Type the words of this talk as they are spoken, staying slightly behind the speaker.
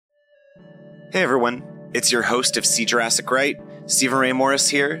Hey everyone, it's your host of See Jurassic Right, Stephen Ray Morris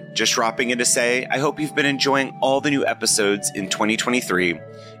here, just dropping in to say I hope you've been enjoying all the new episodes in 2023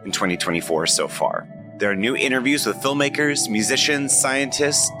 and 2024 so far. There are new interviews with filmmakers, musicians,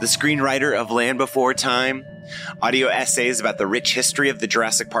 scientists, the screenwriter of Land Before Time, audio essays about the rich history of the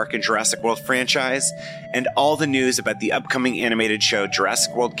Jurassic Park and Jurassic World franchise, and all the news about the upcoming animated show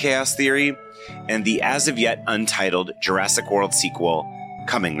Jurassic World Chaos Theory and the as-of-yet untitled Jurassic World sequel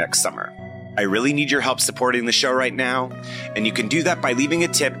coming next summer. I really need your help supporting the show right now, and you can do that by leaving a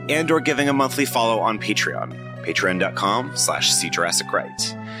tip and or giving a monthly follow on Patreon,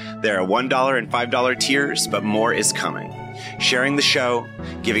 patreon.com/SeeJurassicRight. There are $1 and $5 tiers, but more is coming. Sharing the show,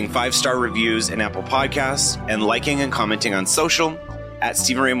 giving 5-star reviews in Apple Podcasts, and liking and commenting on social, at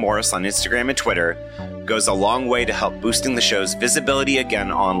Stephen Ray Morris on Instagram and Twitter, goes a long way to help boosting the show's visibility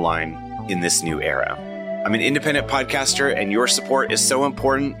again online in this new era. I'm an independent podcaster, and your support is so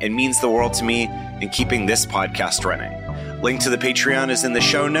important and means the world to me in keeping this podcast running. Link to the Patreon is in the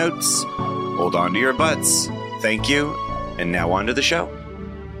show notes. Hold on to your butts. Thank you. And now on to the show.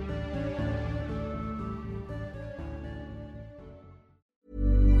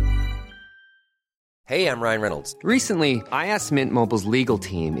 Hey, I'm Ryan Reynolds. Recently, I asked Mint Mobile's legal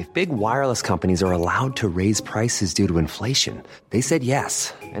team if big wireless companies are allowed to raise prices due to inflation. They said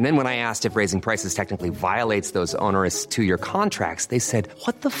yes. And then when I asked if raising prices technically violates those onerous 2-year contracts, they said,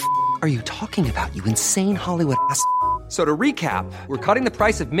 "What the f*** are you talking about, you insane Hollywood ass?" So to recap, we're cutting the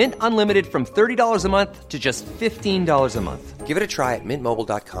price of Mint Unlimited from $30 a month to just $15 a month. Give it a try at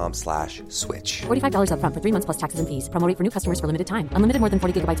mintmobile.com/switch. $45 up front for 3 months plus taxes and fees. Promo rate for new customers for limited time. Unlimited more than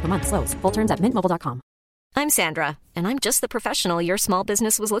 40 gigabytes per month. Slows full terms at mintmobile.com. I'm Sandra, and I'm just the professional your small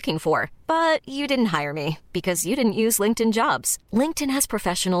business was looking for. But you didn't hire me because you didn't use LinkedIn Jobs. LinkedIn has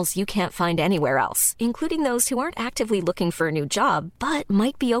professionals you can't find anywhere else, including those who aren't actively looking for a new job, but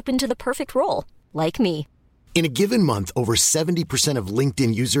might be open to the perfect role, like me. In a given month, over 70% of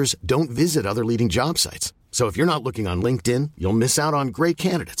LinkedIn users don't visit other leading job sites. So if you're not looking on LinkedIn, you'll miss out on great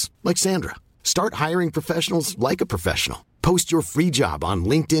candidates like Sandra. Start hiring professionals like a professional. Post your free job on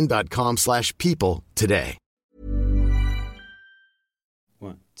linkedin.com/people today.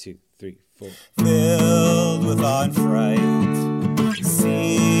 1, 2, 3, 4. Filled with awe and fright,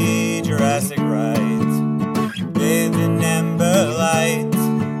 see Jurassic Right, bathed in amber light.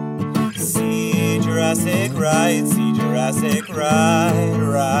 See Jurassic Right, see Jurassic Right,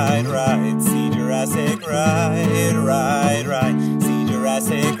 right, right. See Jurassic Right, right, right. See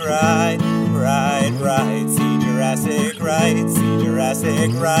Jurassic Right, right, right. See Jurassic Right, see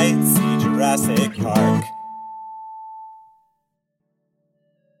Jurassic Right, see Jurassic Park.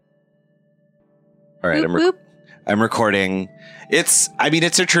 All right, I'm recording. It's a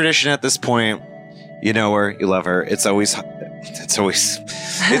tradition at this point. You know her, you love her. It's always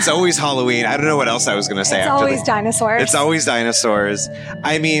Halloween. I don't know what else I was going to say. It's always dinosaurs. It's always dinosaurs.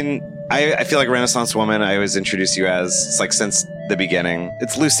 I mean, I feel like Renaissance woman. I always introduce you as, it's like since the beginning.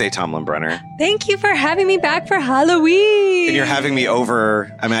 It's Lucé Tomlin-Brenner. Thank you for having me back for Halloween. And you're having me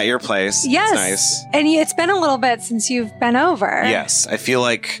over. I'm at your place. Yes. It's nice. And it's been a little bit since you've been over. Yes. I feel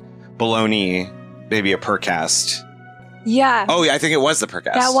like bologna, maybe a percast. Yeah. Oh, yeah. I think it was the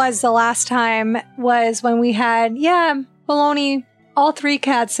percast. That was the last time, was when we had, bologna. All 3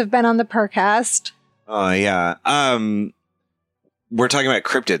 cats have been on the percast. Oh, yeah. We're talking about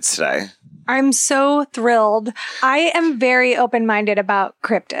cryptids today. I'm so thrilled. I am very open-minded about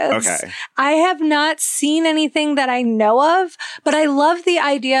cryptids. Okay. I have not seen anything that I know of, but I love the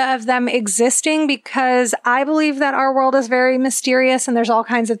idea of them existing because I believe that our world is very mysterious and there's all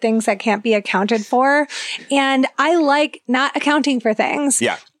kinds of things that can't be accounted for. And I like not accounting for things.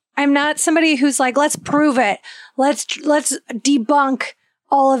 Yeah. I'm not somebody who's like, let's prove it. Let's debunk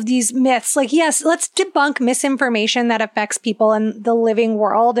all of these myths. Like, yes, let's debunk misinformation that affects people in the living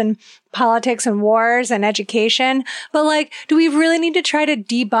world and politics and wars and education. But like, do we really need to try to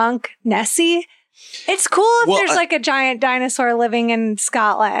debunk Nessie? It's cool if there's like a giant dinosaur living in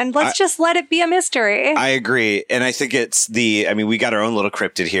Scotland. Let's just let it be a mystery. I agree. And I think it's we got our own little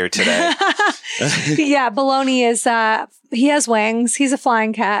cryptid here today. Yeah, Baloney is, he has wings. He's a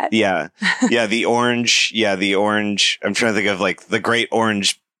flying cat. Yeah. Yeah, the orange. I'm trying to think of like the great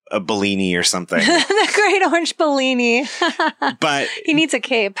orange Bellini or something. The great orange Bellini. But he needs a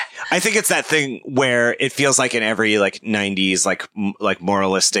cape. I think it's that thing where it feels like in every like 90s like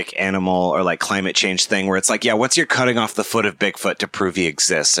moralistic animal or like climate change thing where it's like, yeah, once you're cutting off the foot of Bigfoot to prove he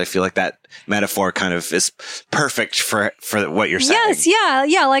exists, I feel like that metaphor kind of is perfect for what you're saying. Yes,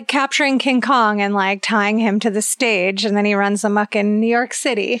 yeah, like capturing King Kong and like tying him to the stage, and then he runs amok in New York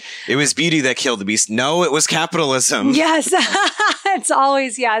City. It was beauty that killed the beast. No, it was capitalism. Yes, it's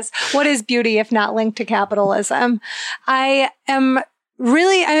always yes. What is beauty if not linked to capitalism? I am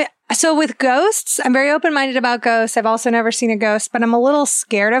really... So with ghosts, I'm very open-minded about ghosts. I've also never seen a ghost, but I'm a little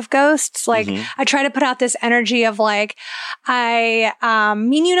scared of ghosts. Like, I try to put out this energy of like, I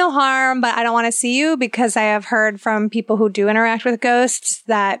mean you no harm, but I don't want to see you, because I have heard from people who do interact with ghosts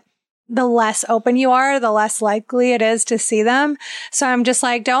that the less open you are, the less likely it is to see them. So I'm just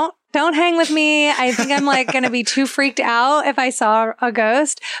like, don't hang with me. I think I'm like going to be too freaked out if I saw a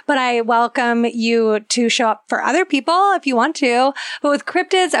ghost, but I welcome you to show up for other people if you want to. But with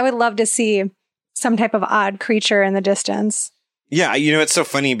cryptids, I would love to see some type of odd creature in the distance. Yeah. It's so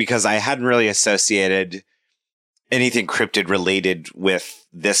funny because I hadn't really associated anything cryptid related with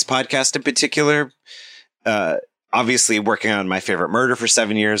this podcast in particular. Obviously working on my favorite murder for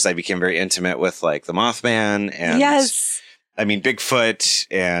 7 years, I became very intimate with like the Mothman and yes. I mean, Bigfoot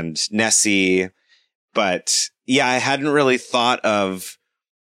and Nessie, but yeah, I hadn't really thought of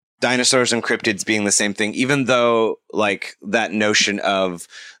dinosaurs and cryptids being the same thing, even though like that notion of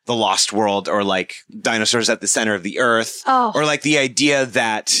the lost world or like dinosaurs at the center of the earth, or like the idea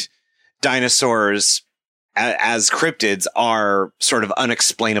that dinosaurs as cryptids are sort of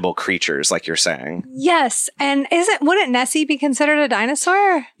unexplainable creatures, like you're saying. Yes. And wouldn't Nessie be considered a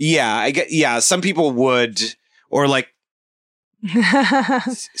dinosaur? Yeah, some people would, or like,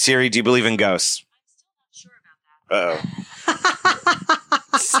 Siri, do you believe in ghosts? I'm still not sure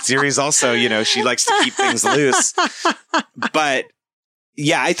about that. Siri's also, she likes to keep things loose. But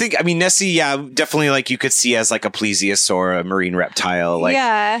yeah, I mean, Nessie, definitely like you could see as like a plesiosaur, a marine reptile. Like,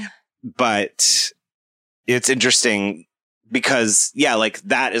 yeah. But it's interesting because, like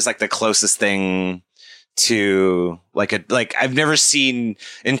that is like the closest thing to like I've never seen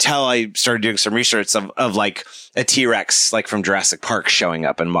until I started doing some research of like a T-Rex like from Jurassic Park showing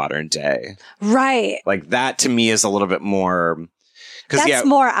up in modern day. Right. Like that to me is a little bit more that's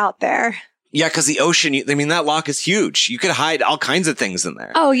more out there. Yeah, because the ocean, that lock is huge. You could hide all kinds of things in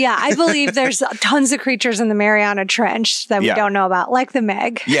there. Oh, yeah. I believe there's tons of creatures in the Mariana Trench that we don't know about, like the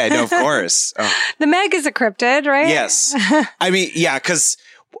Meg. Yeah, no, of course. Oh. The Meg is a cryptid, right? Yes. I mean, yeah, because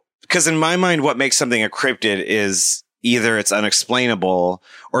in my mind, what makes something a cryptid is either it's unexplainable,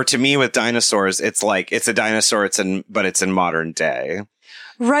 or to me with dinosaurs, it's like it's a dinosaur, but it's in modern day.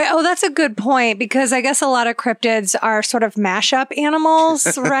 Right. Oh, that's a good point, because I guess a lot of cryptids are sort of mashup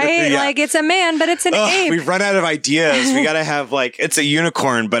animals, right? Like it's a man, but it's an ape. We've run out of ideas. We got to have like, it's a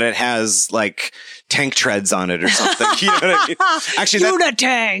unicorn, but it has like tank treads on it or something. You know what I mean? Actually,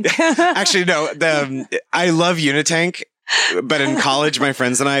 Unitank. Actually, no, I love Unitank. But in college, my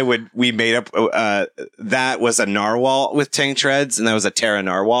friends and I we made up, that was a narwhal with tank treads, and that was a Terra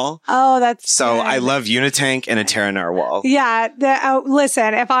narwhal. Oh, that's so good. I love Unitank and a Terra narwhal. Yeah.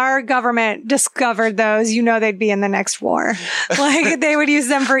 Listen, if our government discovered those, they'd be in the next war. Like they would use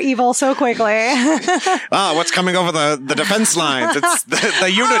them for evil so quickly. What's coming over the defense lines? It's the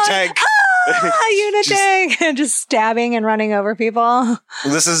Unitank. Unitank, just stabbing and running over people.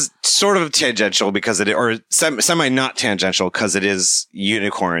 This is sort of tangential because or semi not tangential because it is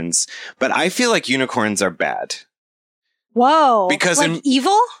unicorns, but I feel like unicorns are bad. Whoa. Because like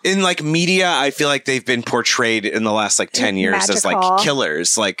evil? In like media, I feel like they've been portrayed in the last like 10 years as like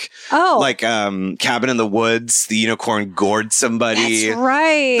killers. Like, Cabin in the Woods, the unicorn gored somebody. That's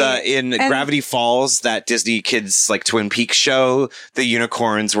right. In Gravity Falls, that Disney kids like Twin Peaks show, the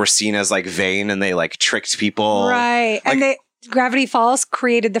unicorns were seen as like vain and they like tricked people. Right. Like, and Gravity Falls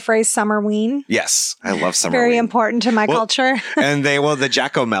created the phrase Summerween. Yes. I love Summerween. Very important to my culture. And the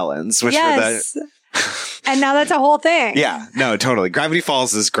Jack-O-Melons, which were the... And now that's a whole thing. Yeah, no, totally. Gravity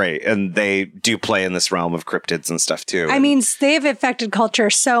Falls is great. And they do play in this realm of cryptids and stuff too. I mean, they've affected culture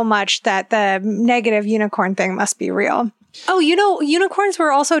so much that the negative unicorn thing must be real. Oh, unicorns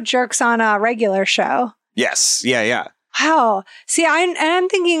were also jerks on a regular show. Yes. Yeah. Wow. See, I'm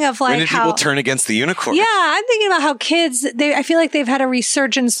thinking of like when did people turn against the unicorn? Yeah, I'm thinking about how kids, I feel like they've had a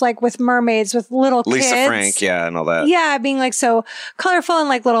resurgence like with mermaids, with little kids. Lisa Frank, yeah, and all that. Yeah, being like so colorful and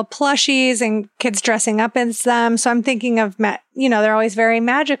like little plushies and kids dressing up as them. So I'm thinking of, they're always very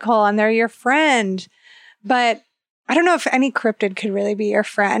magical and they're your friend. But I don't know if any cryptid could really be your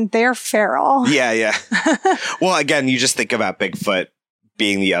friend. They're feral. Yeah. Well, again, you just think about Bigfoot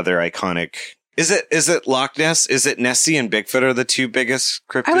being the other iconic Is it Loch Ness? Is it Nessie and Bigfoot are the two biggest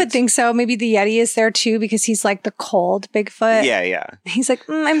cryptids? I would think so. Maybe the Yeti is there too because he's like the cold Bigfoot. Yeah. He's like,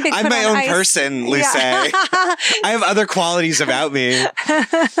 I'm Bigfoot. I'm my own ice. person, Lucé. Yeah. I have other qualities about me.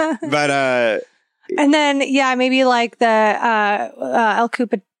 But and then maybe like the El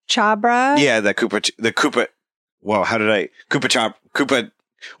Cupacabra. Yeah, the Koopa. Whoa, how did I Koopa?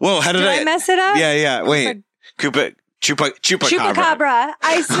 Whoa, how did I mess it up? Yeah. Wait, Koopa. Chupacabra. Chupacabra.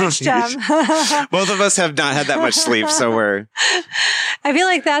 I switched them. Both of us have not had that much sleep, so we're... I feel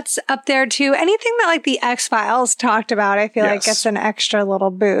like that's up there too. Anything that like the X-Files talked about, I feel like gets an extra little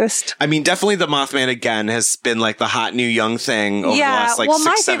boost. I mean, definitely the Mothman again has been like the hot new young thing over the last like 6-7 years.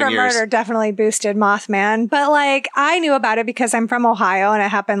 My favorite murder definitely boosted Mothman, but like I knew about it because I'm from Ohio and it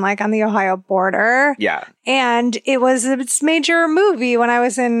happened like on the Ohio border. Yeah. And it was its major movie when I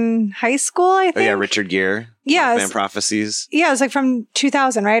was in high school, I think. Oh yeah, Richard Gere. Yeah. Mothman Prophecies. Yeah, it was like from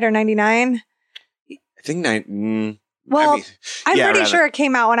 2000, right? Or 99? I think I'm pretty sure it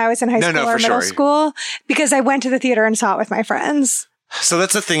came out when I was in high school or middle school because I went to the theater and saw it with my friends. So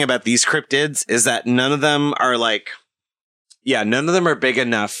that's the thing about these cryptids is that none of them are big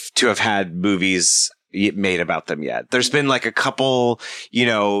enough to have had movies made about them yet. There's been like a couple,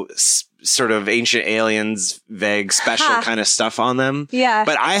 sort of ancient aliens, vague, special kind of stuff on them. Yeah.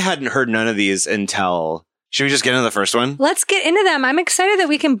 But I hadn't heard none of these until... Should we just get into the first one? Let's get into them. I'm excited that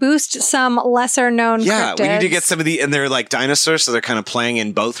we can boost some lesser known cryptids. We need to get some of and they're like dinosaurs, so they're kind of playing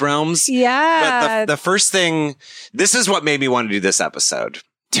in both realms. Yeah. But the first thing, this is what made me want to do this episode.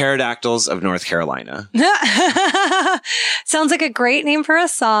 Pterodactyls of North Carolina. Sounds like a great name for a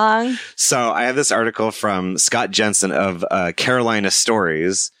song. So I have this article from Scott Jensen of Carolina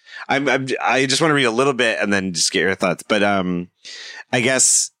Stories. I just want to read a little bit and then just get your thoughts. But I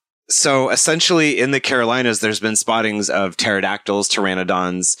guess... So essentially in the Carolinas, there's been spottings of pterodactyls,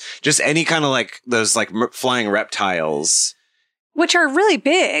 pteranodons, just any kind of like those like flying reptiles. Which are really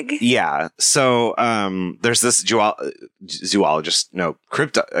big. Yeah. So there's this cryptozoologist.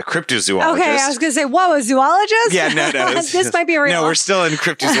 Okay, I was going to say, whoa, a zoologist? Yeah, no. This might be real. No, we're still in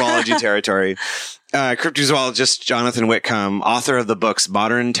cryptozoology territory. Cryptozoologist Jonathan Whitcomb, author of the books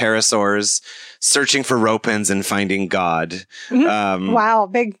Modern Pterosaurs, Searching for Ropens and Finding God. Wow,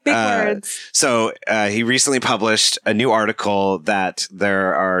 big words. So he recently published a new article that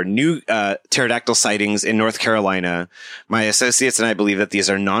there are new pterodactyl sightings in North Carolina. My associates and I believe that these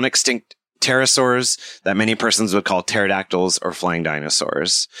are non-extinct pterosaurs that many persons would call pterodactyls or flying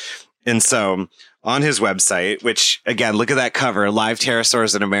dinosaurs. And so... on his website, which, again, look at that cover, Live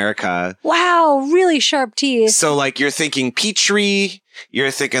Pterosaurs in America. Wow, really sharp teeth. So, like, you're thinking Petrie,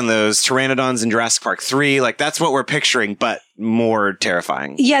 you're thinking those pteranodons in Jurassic Park 3. Like, that's what we're picturing, but more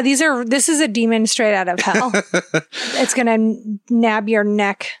terrifying. Yeah, this is a demon straight out of hell. It's going to nab your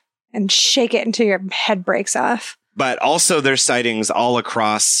neck and shake it until your head breaks off. But also there's sightings all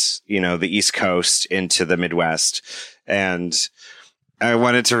across, the East Coast into the Midwest. And... I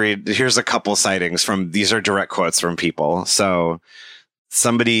wanted to read, here's a couple sightings these are direct quotes from people. So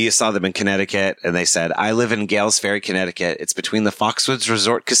somebody saw them in Connecticut and they said, I live in Gales Ferry, Connecticut. It's between the Foxwoods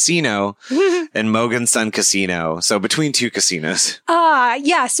Resort Casino and Mogan Sun Casino. So between two casinos.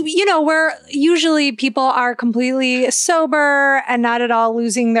 Yes. Where usually people are completely sober and not at all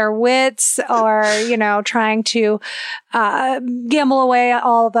losing their wits or, trying to gamble away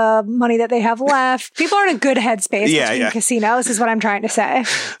all the money that they have left. People are in a good headspace between casinos is what I'm trying to say.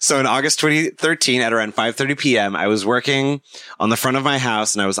 So in August 2013 at around 5:30 p.m., I was working on the front of my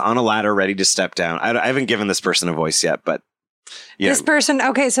house and I was on a ladder ready to step down. I haven't given this person a voice yet, but this person,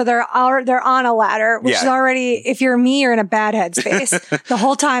 okay, so they're on a ladder, which is already, if you're me, you're in a bad headspace. The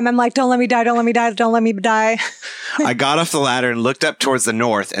whole time I'm like, don't let me die, don't let me die, don't let me die. I got off the ladder and looked up towards the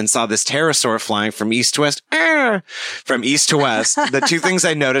north and saw this pterosaur flying from east to west. From east to west. The two things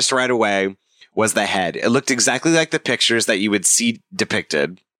I noticed right away was the head. It looked exactly like the pictures that you would see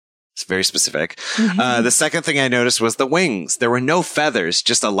depicted. It's very specific. The second thing I noticed was the wings. There were no feathers,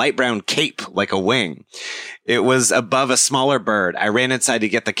 just a light brown cape like a wing. It was above a smaller bird. I ran inside to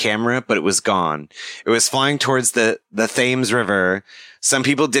get the camera, but it was gone. It was flying towards the Thames River. Some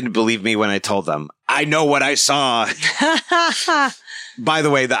people didn't believe me when I told them. I know what I saw. By the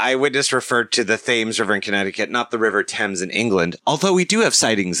way, the eyewitness referred to the Thames River in Connecticut, not the River Thames in England, although we do have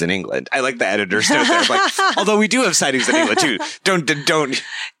sightings in England. I like the editor's note there. Like, although we do have sightings in England, too. Don't.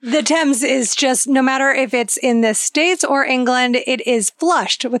 The Thames is just, no matter if it's in the States or England, it is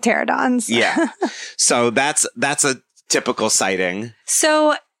flushed with pterodons. Yeah. So that's a typical sighting.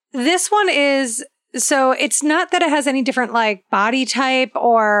 So this one is... So it's not that it has any different like body type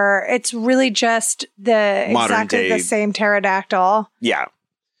or it's really just exactly the same pterodactyl. Yeah.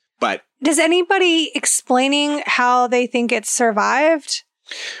 But Does anybody explaining how they think it survived?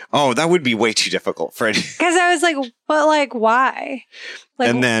 Oh, that would be way too difficult for any. Because I was like, but like, why? Like,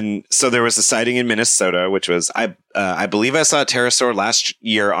 and then, so there was a sighting in Minnesota, which was, I believe I saw a pterosaur last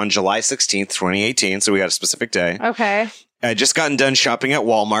year on July 16th, 2018. So we got a specific day. Okay. I just gotten done shopping at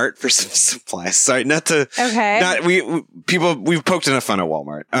Walmart for some supplies. Sorry, not to. Okay. We've poked enough fun at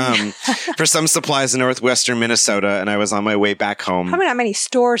Walmart for some supplies in northwestern Minnesota, and I was on my way back home. Probably not many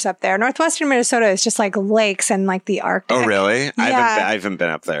stores up there. Northwestern Minnesota is just like lakes and like the Arctic. Oh, really? Yeah. I haven't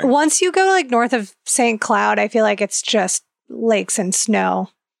been up there. Once you go like north of St. Cloud, I feel like it's just lakes and snow.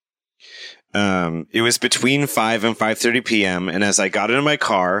 It was between 5 and 5:30 p.m. And as I got into my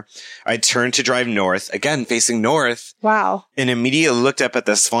car, I turned to drive north, again, facing north. Wow. And immediately looked up at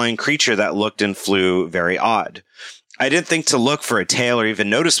this flying creature that looked and flew very odd. I didn't think to look for a tail or even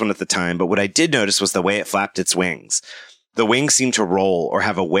notice one at the time, but what I did notice was the way it flapped its wings. The wings seemed to roll or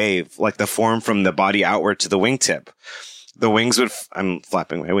have a wave, like the form from the body outward to the wingtip. The wings would, I'm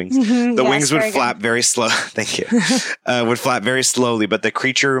flapping my wings. Mm-hmm. The wings would flap very slow. Thank you. Would flap very slowly, but the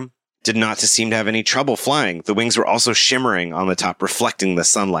creature did not seem to have any trouble flying. The wings were also shimmering on the top, reflecting the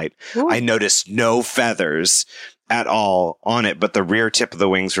sunlight. Ooh. I noticed no feathers at all on it, but the rear tip of the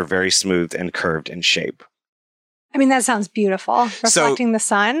wings were very smooth and curved in shape. I mean, that sounds beautiful. Reflecting the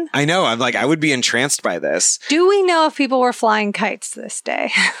sun. I know. I'm like, I would be entranced by this. Do we know if people were flying kites this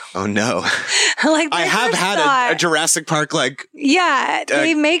day? Oh, no. Like I have had a Jurassic Park, like, yeah,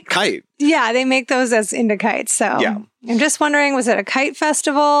 they make kite. Yeah, they make those as into kites. So yeah. I'm just wondering, was it a kite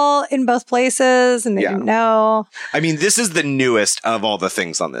festival in both places? And they didn't know. I mean, this is the newest of all the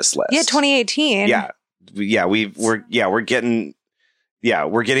things on this list. Yeah, 2018. Yeah, we're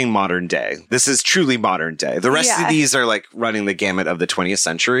getting modern day. This is truly modern day. The rest of these are like running the gamut of the 20th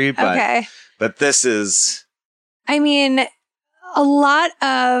century, but this is, I mean, a lot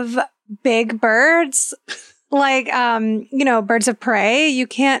of big birds, like birds of prey, you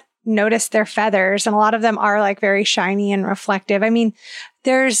can't notice their feathers, and a lot of them are like very shiny and reflective. I mean,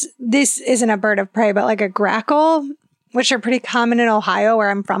 this isn't a bird of prey, but like a grackle, which are pretty common in Ohio,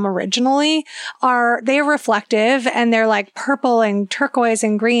 where I'm from originally, they're reflective, and they're like purple and turquoise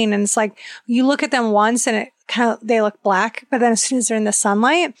and green. And it's like, you look at them once and they look black, but then as soon as they're in the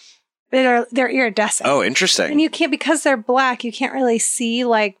sunlight, they're iridescent. Oh, interesting. And because they're black, you can't really see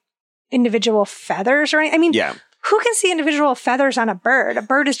like individual feathers or anything. I mean, who can see individual feathers on a bird? A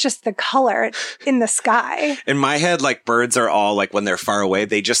bird is just the color in the sky. In my head, like birds are all like when they're far away,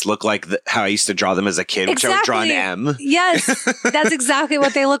 they just look like how I used to draw them as a kid, which I would draw an M. Yes, that's exactly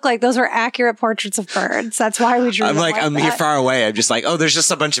what they look like. Those were accurate portraits of birds. That's why we drew them like I'm that. here far away. I'm just like, oh, there's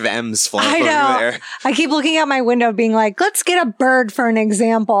just a bunch of M's flying over there. I keep looking out my window being like, let's get a bird for an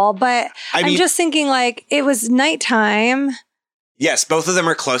example. But I'm just thinking like it was nighttime. Yes, both of them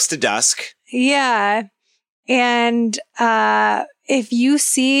are close to dusk. Yeah. And if you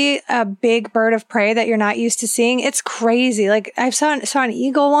see a big bird of prey that you're not used to seeing, it's crazy. Like I saw an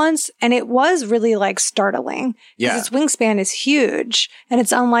eagle once, and it was really like startling. Yeah. Its wingspan is huge, and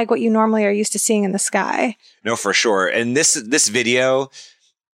it's unlike what you normally are used to seeing in the sky. No, for sure. And this video,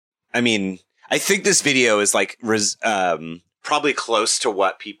 I mean, I think this video is like probably close to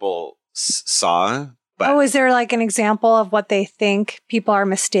what people saw. But is there like an example of what they think people are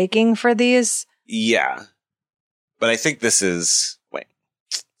mistaking for these? Yeah. But I think this is,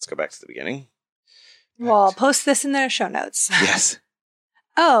 let's go back to the beginning. Well, I'll post this in the show notes. Yes.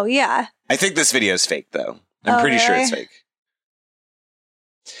 Oh, yeah. I think this video is fake, though. I'm pretty sure it's fake.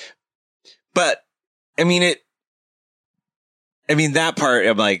 But, that part,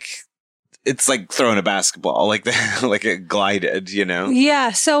 I'm like, it's like throwing a basketball, like it glided, you know?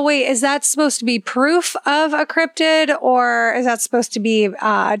 Yeah. So wait, is that supposed to be proof of a cryptid, or is that supposed to be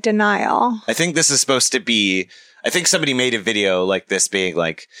denial? I think this is supposed to be, I think somebody made a video like this being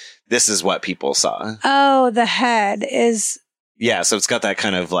like, this is what people saw. Oh, the head is. Yeah. So it's got that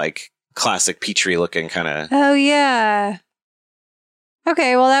kind of like classic Petri looking kind of. Oh, yeah.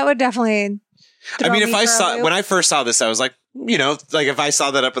 Okay. Well, that would definitely. When I first saw this, I was like, like if I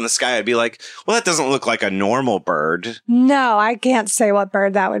saw that up in the sky, I'd be like, well, that doesn't look like a normal bird. No, I can't say what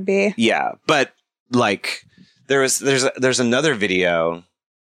bird that would be. Yeah. But like there's another video.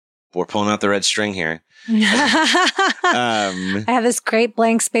 We're pulling out the red string here. I have this great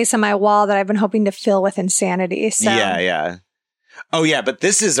blank space on my wall that I've been hoping to fill with insanity. So. Yeah. Oh, yeah. But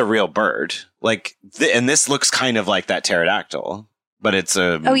this is a real bird. Like, and this looks kind of like that pterodactyl. But it's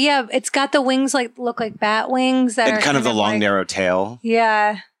a. Oh, yeah. It's got the wings look like bat wings. That and kind of the long, narrow tail.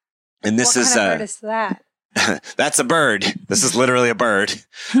 Yeah. And this what kind of bird is that? That's a bird. This is literally a bird.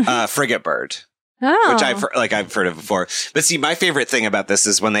 Frigate bird. which I've heard of before. But see, my favorite thing about this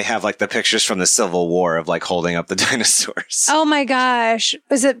is when they have like the pictures from the Civil War of like holding up the dinosaurs. Oh my gosh.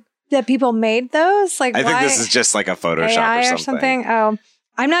 Is it that people made those? Like, I think this is just like a Photoshop AI or something. Oh,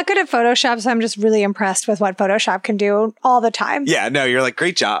 I'm not good at Photoshop, so I'm just really impressed with what Photoshop can do all the time. Yeah, no, you're like,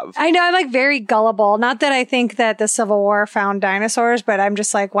 great job. I know, I'm like very gullible. Not that I think that the Civil War found dinosaurs, but I'm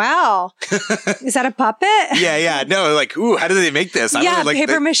just like, wow, is that a puppet? Yeah. No, like, ooh, how did they make this? I don't know, like,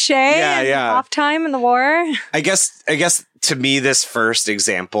 paper mache. Yeah. Off time in the war. I guess to me, this first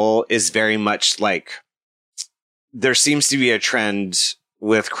example is very much like there seems to be a trend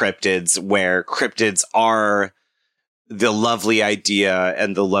with cryptids where cryptids are the lovely idea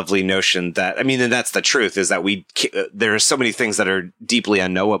and the lovely notion that, I mean, and that's the truth, is that there are so many things that are deeply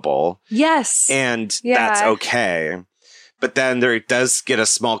unknowable. Yes. And that's okay. But then there does get a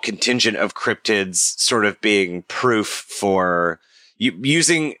small contingent of cryptids sort of being proof for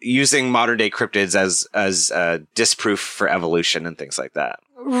using modern day cryptids as disproof for evolution and things like that.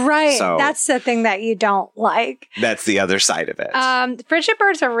 Right. So, that's the thing that you don't like. That's the other side of it. Frigid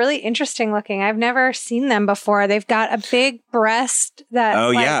birds are really interesting looking. I've never seen them before. They've got a big breast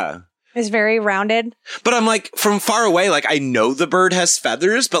that is very rounded. But I'm like, from far away, like, I know the bird has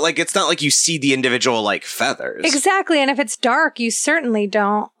feathers, but like, it's not like you see the individual like feathers. Exactly. And if it's dark, you certainly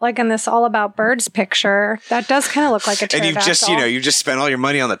don't. Like in this All About Birds picture, that does kind of look like a pterodactyl. And you just spent all your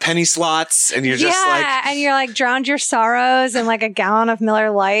money on the penny slots and you're just like... and you're like drowned your sorrows in like a gallon of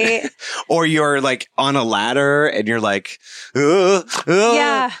Miller Lite. Or you're like on a ladder and you're like, oh,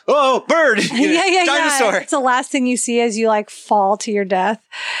 bird. Dinosaur. It's the last thing you see as you like fall to your death.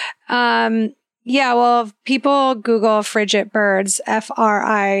 Well, if people Google frigid birds,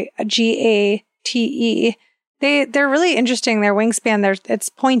 Frigate, they're really interesting. Their wingspan, it's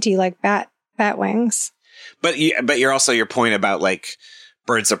pointy like bat wings. But your point about like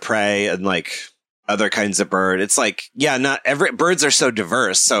birds of prey and like other kinds of bird. It's like, not every birds are so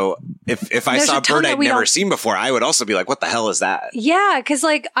diverse. So if I saw a bird I'd never seen before, I would also be like, what the hell is that? Yeah. Cause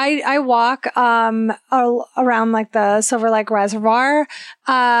like I walk, around like the Silver Lake Reservoir,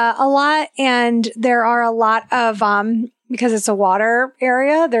 a lot. And there are a lot of, because it's a water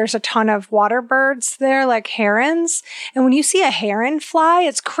area, there's a ton of water birds there, like herons. And when you see a heron fly,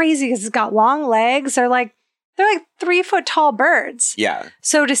 it's crazy because it's got long legs. They're like 3 foot tall birds. Yeah.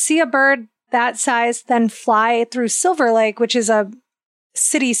 So to see a bird that size then fly through Silver Lake, which is a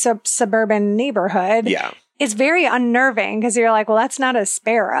city suburban neighborhood. Yeah. It's very unnerving because you're like, well, that's not a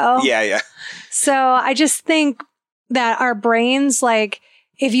sparrow. Yeah. So I just think that our brains, like,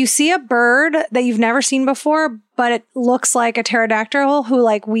 if you see a bird that you've never seen before, but it looks like a pterodactyl who,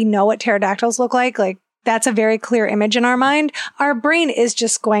 like, we know what pterodactyls look like that's a very clear image in our mind. Our brain is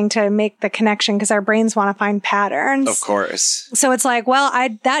just going to make the connection because our brains want to find patterns. Of course. So it's like, well,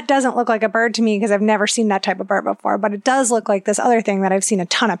 that doesn't look like a bird to me because I've never seen that type of bird before, but it does look like this other thing that I've seen a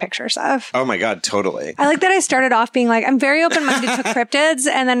ton of pictures of. Oh my God, totally. I like that I started off being like, I'm very open-minded to cryptids.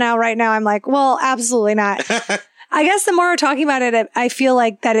 And then right now I'm like, well, absolutely not. I guess the more we're talking about it, I feel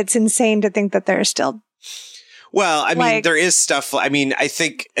like that it's insane to think that there's still... Well, I mean, there is stuff. I mean, I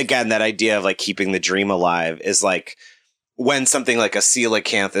think, again, that idea of like keeping the dream alive is like when something like a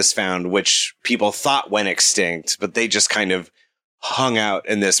coelacanth is found, which people thought went extinct, but they just kind of hung out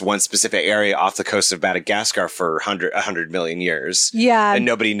in this one specific area off the coast of Madagascar for 100 million years. Yeah. And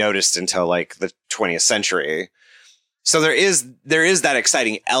nobody noticed until like the 20th century. So there is that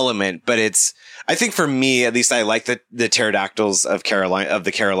exciting element, but I think for me, at least, I like the pterodactyls of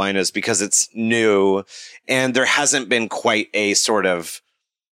the Carolinas because it's new and there hasn't been quite a sort of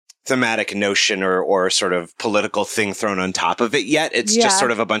thematic notion or sort of political thing thrown on top of it yet. It's just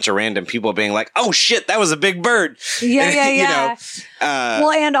sort of a bunch of random people being like, oh shit, that was a big bird. Yeah. Well,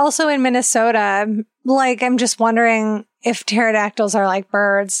 and also in Minnesota, like, I'm just wondering if pterodactyls are like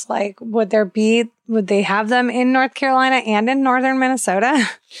birds, like, would they have them in North Carolina and in northern Minnesota?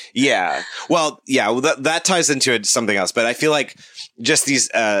 Yeah. Well, that ties into something else, but I feel like just these,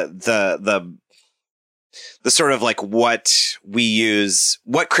 the sort of like what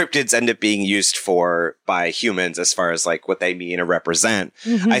cryptids end up being used for by humans as far as like what they mean or represent.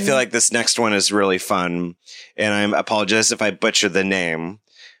 Mm-hmm. I feel like this next one is really fun, and I apologize if I butcher the name,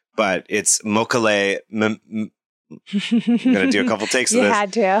 but it's Mokele. I'm going to do a couple takes of this. You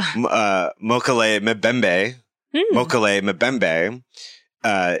had to. Mokele Mbembe. Mokele Mbembe.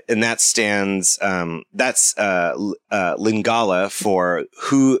 And that stands, that's Lingala for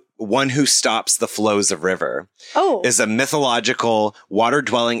who one who stops the flows of river, Oh. is a mythological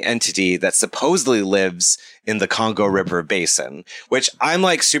water-dwelling entity that supposedly lives in the Congo River basin, which I'm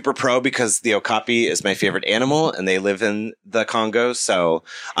like super pro because the okapi is my favorite animal and they live in the Congo. So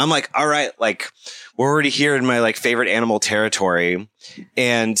I'm like, all right, like we're already here in my like favorite animal territory.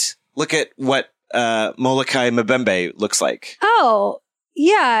 And look at what Molokai Mbembe looks like. Oh,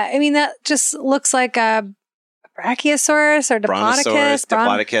 yeah. I mean, that just looks like a Brachiosaurus or Brontosaurus,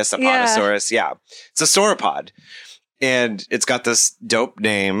 Diplodocus. Apatosaurus. Yeah. It's a sauropod. And it's got this dope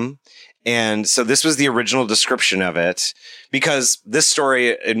name. And so this was the original description of it because this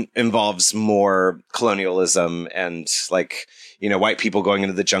story involves more colonialism and like, you know, white people going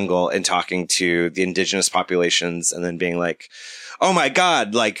into the jungle and talking to the indigenous populations and then being like, oh my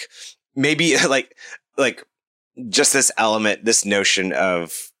God, like maybe like just this element, this notion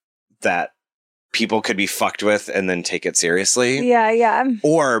of that people could be fucked with and then take it seriously. Yeah, yeah.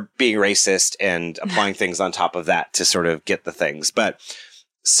 Or being racist and applying things on top of that to sort of get the things. But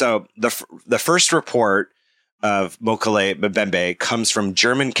so the first report of Mokele Mbembe comes from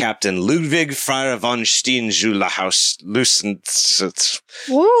German captain Ludwig Freyr von Steenjulahaus Lucent.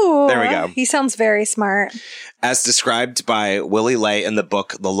 Ooh, there we go. He sounds very smart. As described by Willie Ley in the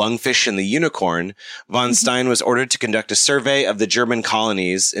book The Lungfish and the Unicorn, von Stein was ordered to conduct a survey of the German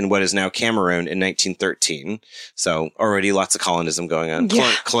colonies in what is now Cameroon in 1913. So already lots of colonialism going on,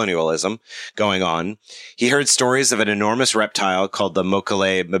 colonialism going on. He heard stories of an enormous reptile called the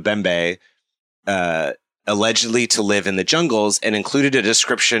Mokele Mbembe, allegedly to live in the jungles, and included a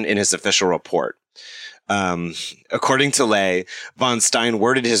description in his official report. According to Ley, von Stein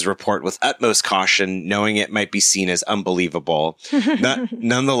worded his report with utmost caution, knowing it might be seen as unbelievable.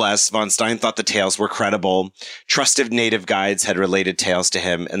 Nonetheless, von Stein thought the tales were credible. Trusted native guides had related tales to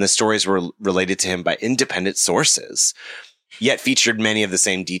him, and the stories were related to him by independent sources, yet featured many of the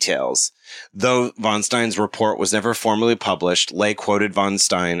same details. Though von Stein's report was never formally published, Ley quoted von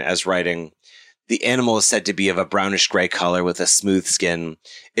Stein as writing, "The animal is said to be of a brownish-gray color with a smooth skin.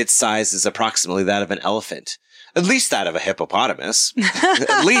 Its size is approximately that of an elephant. At least that of a hippopotamus.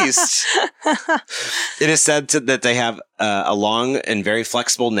 At least. It is said that they have a long and very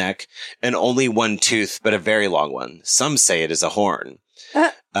flexible neck and only one tooth, but a very long one. Some say it is a horn.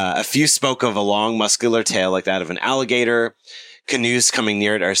 A few spoke of a long muscular tail like that of an alligator. Canoes coming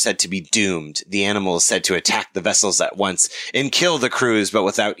near it are said to be doomed. The animal is said to attack the vessels at once and kill the crews, but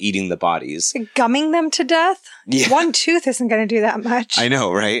without eating the bodies. Gumming them to death? Yeah. One tooth isn't going to do that much. I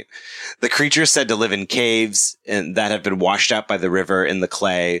know, right? The creature is said to live in caves and that have been washed out by the river in the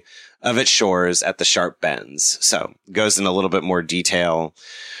clay of its shores at the sharp bends. So goes in a little bit more detail.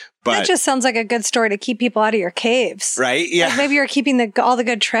 But that just sounds like a good story to keep people out of your caves. Right? Yeah. Like maybe you're keeping all the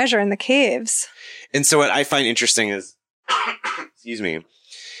good treasure in the caves. And so what I find interesting is, excuse me,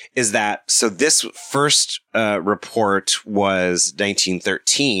 is that, so this first report was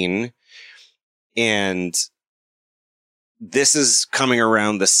 1913, and this is coming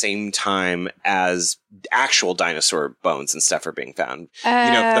around the same time as actual dinosaur bones and stuff are being found. Oh.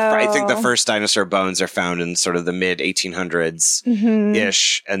 You know, I think the first dinosaur bones are found in sort of the mid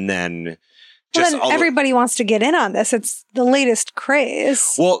 1800s-ish, and then just everybody wants to get in on this. It's the latest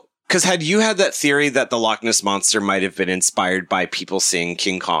craze. Well, because had you had that theory that the Loch Ness Monster might have been inspired by people seeing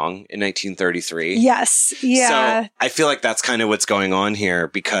King Kong in 1933? Yes. Yeah. So I feel like that's kind of what's going on here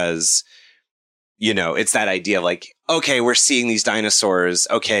because, you know, it's that idea of like, okay, we're seeing these dinosaurs.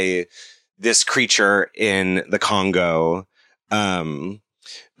 Okay, this creature in the Congo.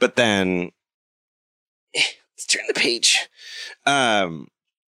 But then let's turn the page.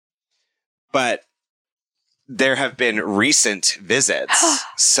 But there have been recent visits,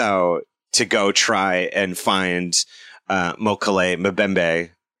 so to go try and find Mokele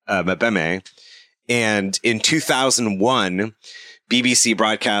Mbembe. And in 2001, BBC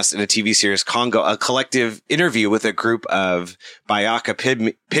broadcast in a TV series Congo a collective interview with a group of Bayaka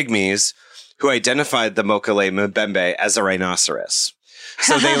pygmies who identified the Mokele Mbembe as a rhinoceros.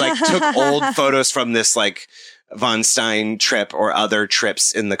 So they like took old photos from this like von Stein trip or other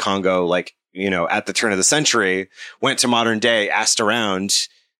trips in the Congo, like, you know, at the turn of the century, went to modern day, asked around,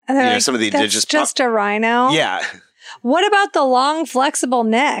 and you know, some of the indigenous. That's just a rhino? Yeah. What about the long, flexible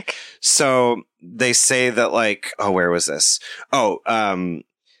neck? So they say that like, oh, where was this? Oh,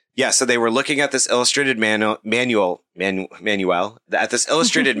 yeah. So they were looking at this illustrated manual at this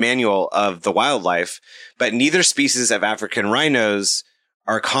illustrated manual of the wildlife, but neither species of African rhinos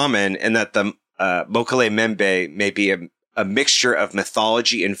are common, and that the Mokele Mbembe may be a mixture of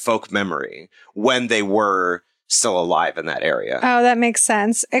mythology and folk memory when they were still alive in that area. Oh, that makes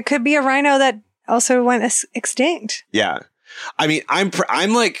sense. It could be a rhino that also went extinct. Yeah. I mean, I'm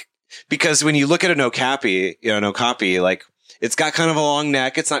like Because when you look at an okapi, like it's got kind of a long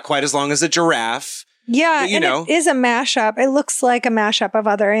neck. It's not quite as long as a giraffe. Yeah, but, it is a mashup. It looks like a mashup of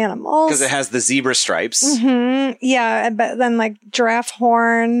other animals. Because it has the zebra stripes. Mm-hmm. Yeah, but then like giraffe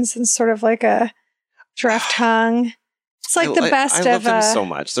horns and sort of like a giraffe tongue. It's like the best I love them so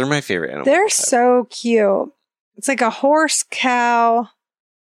much. They're my favorite animal. They're so cute. It's like a horse, cow,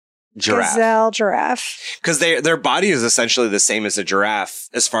 gazelle, giraffe. Because their body is essentially the same as a giraffe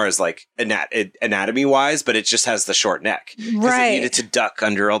as far as like anatomy wise, but it just has the short neck. Because it needed to duck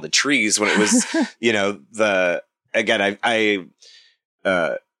under all the trees when it was,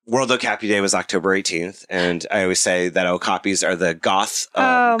 World Okapi Day was October 18th. And I always say that okapis are the goth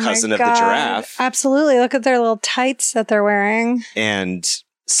cousin of the giraffe. Absolutely. Look at their little tights that they're wearing. And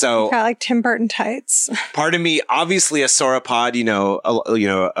so got like Tim Burton tights. Part of me, obviously a sauropod,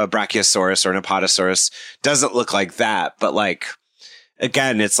 a brachiosaurus or an apatosaurus doesn't look like that. But like,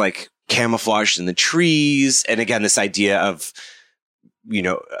 again, it's like camouflaged in the trees. And again, this idea of,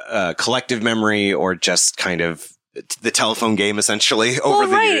 collective memory or just kind of the telephone game essentially over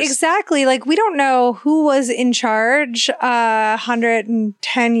the years. Exactly. Like we don't know who was in charge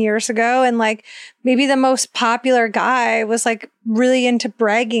 110 years ago. And like maybe the most popular guy was like really into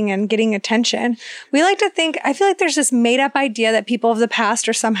bragging and getting attention. We like to think, I feel like there's this made up idea that people of the past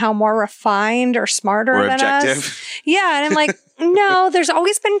are somehow more refined or smarter or than objective. us. Yeah. And I'm like, no, there's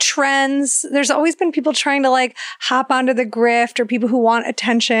always been trends. There's always been people trying to like hop onto the grift or people who want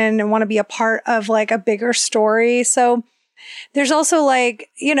attention and want to be a part of like a bigger story. So there's also like,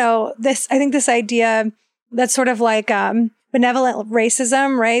 I think this idea that's sort of like benevolent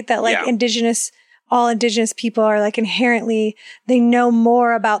racism, right? That like all indigenous people are like inherently, they know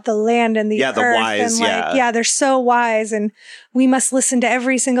more about the land and the earth. The wise, and they're so wise and we must listen to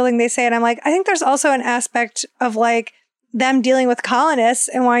every single thing they say. And I'm like, I think there's also an aspect of like, them dealing with colonists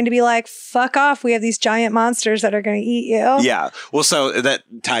and wanting to be like, fuck off. We have these giant monsters that are going to eat you. Yeah. Well, so that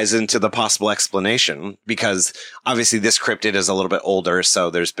ties into the possible explanation because obviously this cryptid is a little bit older. So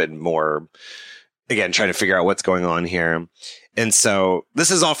there's been more, again, trying to figure out what's going on here. And so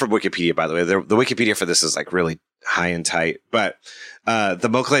this is all from Wikipedia, by the way. The Wikipedia for this is like really high and tight, but the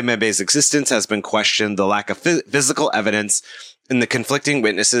Mokele Membe's existence has been questioned. The lack of physical evidence and the conflicting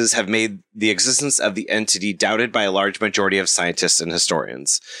witnesses have made the existence of the entity doubted by a large majority of scientists and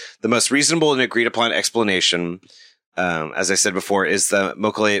historians. The most reasonable and agreed upon explanation, as I said before, is the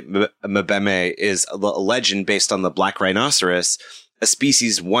Mokele Mbembe is a legend based on the black rhinoceros, a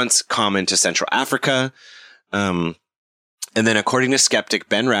species once common to Central Africa. And then according to skeptic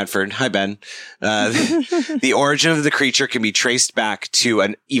Ben Radford, hi Ben, the origin of the creature can be traced back to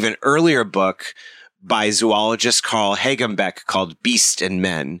an even earlier book by zoologist Carl Hagenbeck called Beast and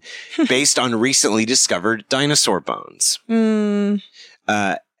Men, based on recently discovered dinosaur bones. Hagenbeck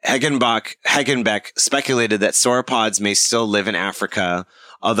speculated that sauropods may still live in Africa,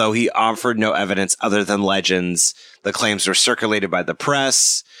 although he offered no evidence other than legends. The claims were circulated by the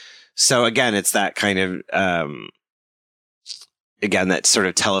press. So again, it's that kind of, that sort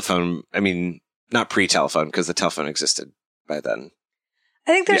of telephone. I mean, not pre-telephone because the telephone existed by then.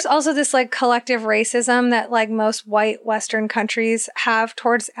 I think there's also this like collective racism that like most white Western countries have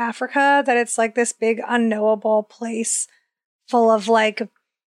towards Africa, that it's like this big unknowable place full of like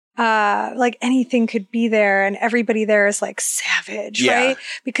anything could be there and everybody there is like savage, right?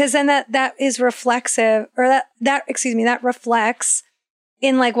 Because then that is reflexive, or that reflects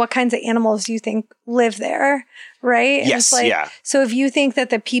in like what kinds of animals you think live there, right? Yes, So if you think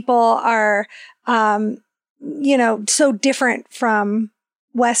that the people are, so different from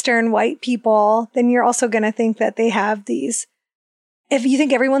Western white people, then you're also going to think that they have these. If you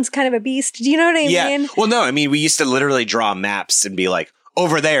think everyone's kind of a beast, do you know what I mean? Well, no, I mean, we used to literally draw maps and be like,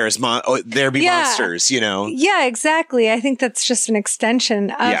 over there is there be monsters, Yeah, exactly. I think that's just an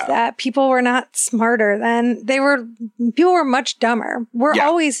extension of that. People were not smarter then. People were much dumber. We're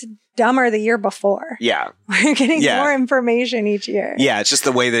always dumber the year before. Yeah. We're getting more information each year. Yeah. It's just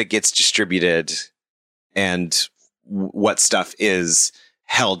the way that it gets distributed and what stuff is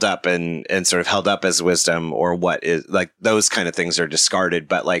held up and sort of held up as wisdom, or what is like those kind of things are discarded.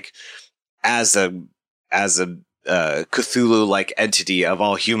 But like as a Cthulhu like entity of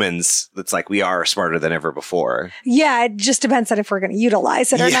all humans, that's like we are smarter than ever before. Yeah, it just depends on if we're going to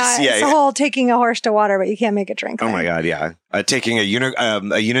utilize it or not. It's a whole taking a horse to water, but you can't make it drink. Oh my god, yeah, taking a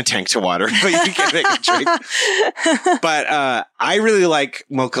unitank to water, but you can't make it drink. But I really like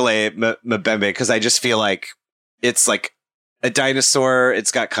Mokele Mbembe because I just feel like it's like a dinosaur.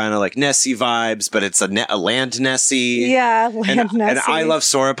 It's got kind of like Nessie vibes, but it's a land Nessie. Yeah, land Nessie. And I love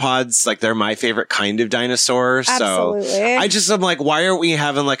sauropods. Like, they're my favorite kind of dinosaur. Absolutely. So I'm like, why aren't we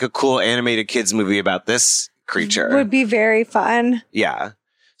having like a cool animated kids movie about this creature? Would be very fun. Yeah.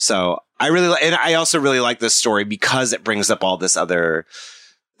 So I also really like this story because it brings up all this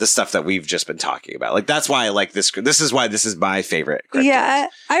the stuff that we've just been talking about. Like, that's why I like this. This is why this is my favorite cryptid. Yeah,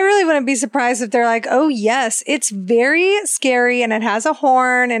 I really wouldn't be surprised if they're like, oh, yes, it's very scary and it has a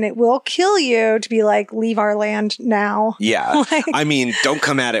horn and it will kill you, to be like, leave our land now. Yeah. Like, I mean, don't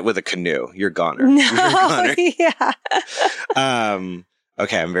come at it with a canoe. You're goner. No, You're goner. Yeah.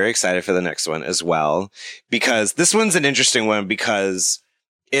 Okay, I'm very excited for the next one as well, because this one's an interesting one because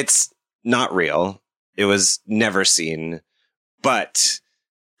it's not real. It was never seen, but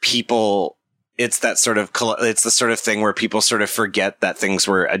it's the sort of thing where people sort of forget that things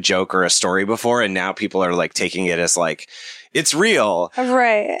were a joke or a story before, and now people are like taking it as like it's real.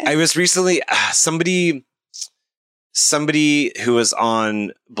 Right. I was recently somebody who was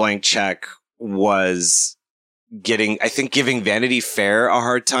on Blank Check was giving Vanity Fair a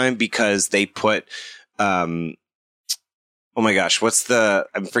hard time because they put oh my gosh,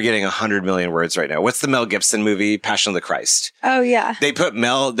 I'm forgetting 100 million words right now. What's the Mel Gibson movie, Passion of the Christ? Oh yeah. They put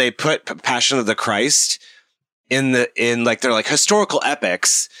Passion of the Christ in like they're like historical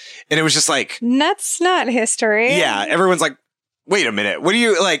epics, and it was just like, that's not history. Yeah, everyone's like, wait a minute, what do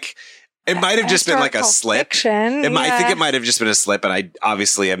you like? It might have just been like a slip. Fiction, I think it might have just been a slip, and I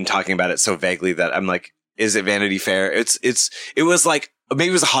obviously am talking about it so vaguely that I'm like, is it Vanity Fair? It was like, maybe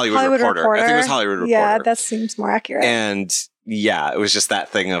it was a Hollywood Reporter. I think it was Hollywood Reporter. Yeah, that seems more accurate. And yeah, it was just that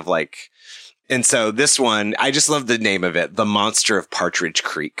thing of like, and so this one, I just love the name of it, The Monster of Partridge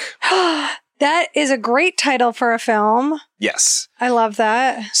Creek. That is a great title for a film. Yes. I love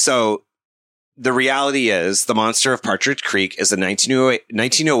that. So the reality is, The Monster of Partridge Creek is a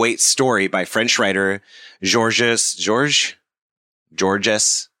 1908 story by French writer Georges.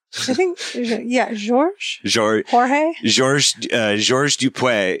 I think, yeah, Georges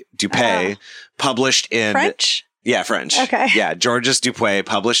Dupuy, published in French. Yeah, French. Okay. Yeah, Georges Dupuy,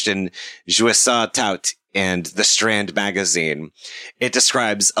 published in Jouissat Tout and The Strand magazine. It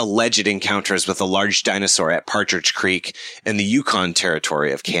describes alleged encounters with a large dinosaur at Partridge Creek in the Yukon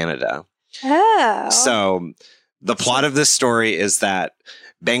Territory of Canada. Oh. So the plot of this story is that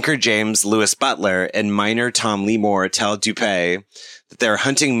banker James Lewis Butler and miner Tom Lemore tell Dupuy that they were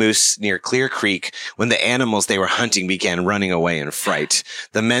hunting moose near Clear Creek when the animals they were hunting began running away in fright.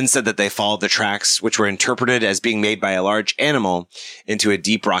 The men said that they followed the tracks, which were interpreted as being made by a large animal, into a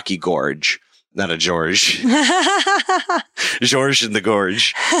deep rocky gorge. Not a George. George in the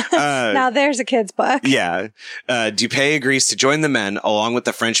gorge. Now there's a kid's book. Yeah. Dupuy agrees to join the men along with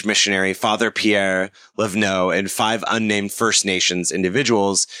the French missionary, Father Pierre Levenot, and 5 unnamed First Nations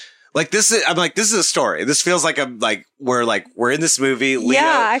individuals. Like, this is a story. This feels like we're in this movie. Leo,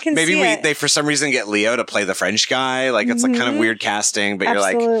 yeah, I can maybe see it. They for some reason get Leo to play the French guy. Like, it's like kind of weird casting, but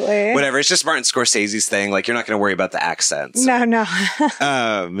Absolutely. You're like, whatever. It's just Martin Scorsese's thing. Like, you're not going to worry about the accents. No.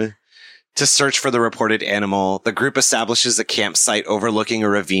 To search for the reported animal, the group establishes a campsite overlooking a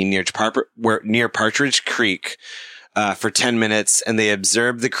ravine near Partridge Creek for 10 minutes, and they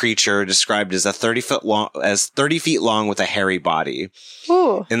observe the creature described as 30 feet long with a hairy body.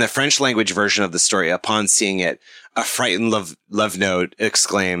 Ooh. In the French language version of the story, upon seeing it, a frightened Levenot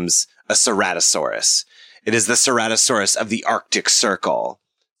exclaims, "A Ceratosaurus. It is the Ceratosaurus of the Arctic Circle."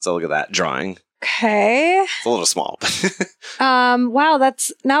 So look at that drawing. Okay. It's a little small. Wow,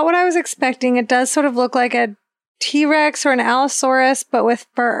 that's not what I was expecting. It does sort of look like a T-Rex or an Allosaurus, but with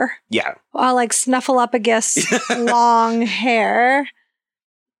fur. Yeah. I'll like Snuffleupagus long hair.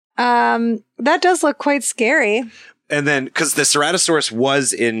 That does look quite scary. And then, because the Ceratosaurus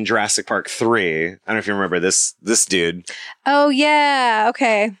was in Jurassic Park 3. I don't know if you remember this dude. Oh, yeah.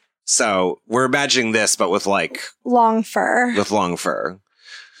 Okay. So we're imagining this, but with like... long fur. With long fur.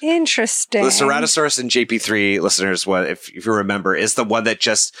 Interesting. The Ceratosaurus in JP3, listeners, what if you remember, is the one that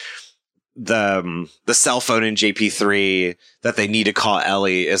just... The cell phone in JP3 that they need to call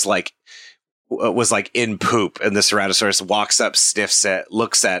Ellie is like... was like in poop, and the Ceratosaurus walks up, sniffs it,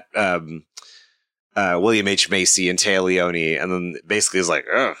 looks at... William H. Macy and Téa Leoni, and then basically is like,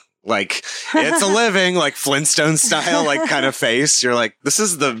 ugh, like it's a living, like Flintstone style, like kind of face. You're like, this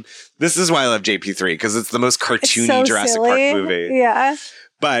is why I love JP3, because it's the most cartoony so Jurassic silly. Park movie. Yeah.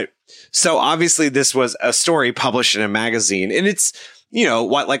 But so obviously this was a story published in a magazine, and it's, you know,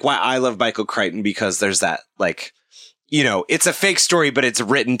 why I love Michael Crichton, because there's that, like, you know, it's a fake story, but it's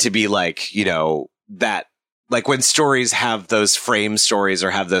written to be like, you know, that like when stories have those frame stories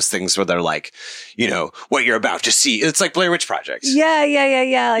or have those things where they're like, you know, what you're about to see. It's like Blair Witch Project. Yeah.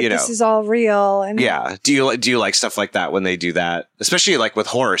 Like, You know. this is all real. And Yeah. Do you like stuff like that when they do that? Especially like with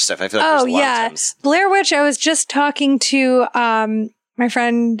horror stuff. I feel like there's a lot of times. Blair Witch, I was just talking to my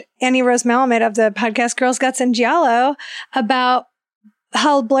friend Annie Rose Malamet of the podcast Girls, Guts, and Giallo about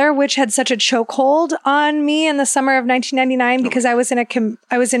how Blair Witch had such a chokehold on me in the summer of 1999 because I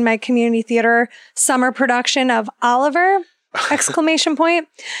was in my community theater summer production of Oliver! !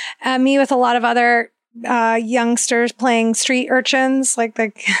 Me with a lot of other youngsters playing street urchins, like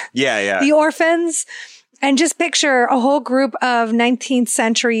the orphans, and just picture a whole group of 19th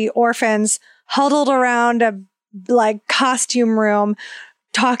century orphans huddled around a like costume room,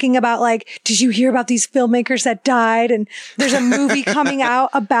 talking about like, did you hear about these filmmakers that died? And there's a movie coming out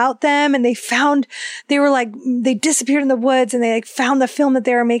about them. And they disappeared in the woods and they like found the film that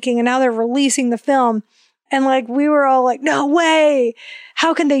they were making. And now they're releasing the film. And like, we were all like, no way.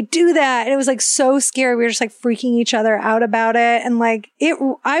 How can they do that? And it was like so scary. We were just like freaking each other out about it. And like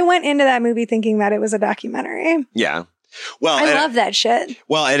I went into that movie thinking that it was a documentary. Yeah. Well, I love that shit.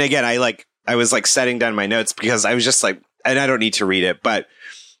 Well, and again, I was like setting down my notes because I was just like, and I don't need to read it, but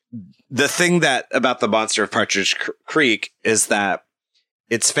the thing that about the Monster of Partridge Creek is that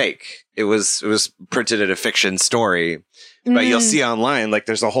it's fake. It was printed in a fiction story, but you'll see online, like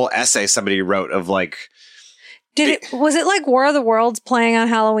there's a whole essay somebody wrote of like, was it like War of the Worlds playing on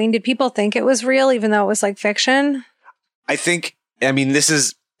Halloween? Did people think it was real even though it was like fiction? I mean,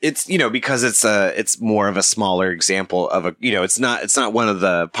 it's, you know, because it's more of a smaller example of a, you know, it's not one of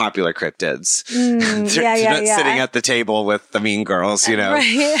the popular cryptids. They're not sitting at the table with the mean girls, you know,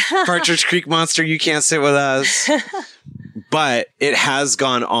 right. Partridge Creek Monster, you can't sit with us. But it has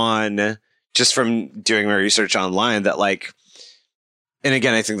gone on just from doing my research online that like, and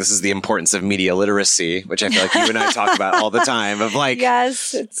again, I think this is the importance of media literacy, which I feel like you and I talk about all the time of like,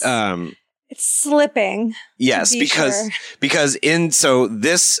 yes, it's slipping. Yes, because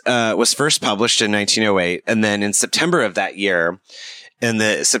this was first published in 1908, and then in September of that year, in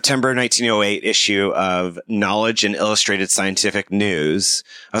the September 1908 issue of Knowledge and Illustrated Scientific News,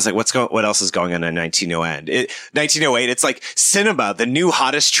 I was like, what else is going on in 1908? 1908, it's like cinema, the new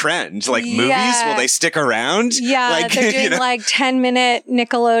hottest trend. Like movies, will they stick around? Yeah, like, they're doing like 10-minute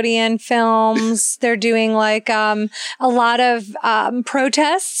Nickelodeon films. They're doing like a lot of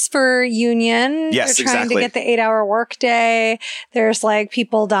protests for union. Yes, they're trying exactly. to get the 8-hour workday. There's like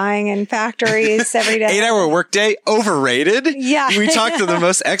people dying in factories every day. 8-hour workday, overrated? Yeah. We talked to the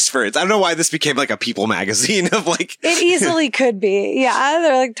most experts. I don't know why this became like a People magazine of like. It easily could be. Yeah.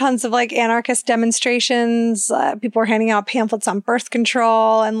 There are like tons of like anarchist demonstrations. People were handing out pamphlets on birth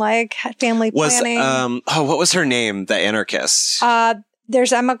control and like family planning. What was her name? The anarchist.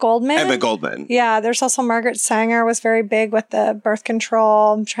 There's Emma Goldman. Yeah. There's also Margaret Sanger was very big with the birth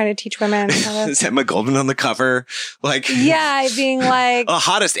control, trying to teach women. Is Emma Goldman on the cover? Like, yeah, being like the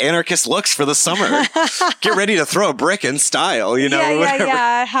hottest anarchist looks for the summer. Get ready to throw a brick in style, you know?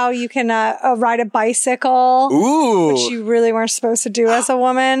 Yeah. How you can ride a bicycle. Ooh. Which you really weren't supposed to do as a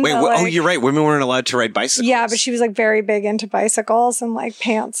woman. Wait, you're right. Women weren't allowed to ride bicycles. Yeah, but she was like very big into bicycles and like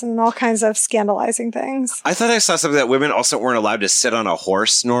pants and all kinds of scandalizing things. I thought I saw something that women also weren't allowed to sit on a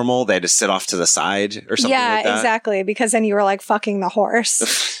horse normal. They had to sit off to the side or something like that. Yeah, exactly. Because then you were like fucking the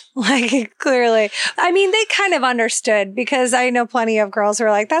horse. Like, clearly. I mean, they kind of understood because I know plenty of girls who are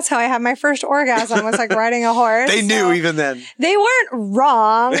like, that's how I had my first orgasm was like riding a horse. They knew even then. They weren't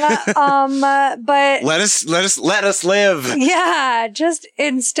wrong. But let us live. Yeah. Just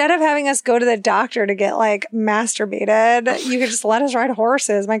instead of having us go to the doctor to get like masturbated, you could just let us ride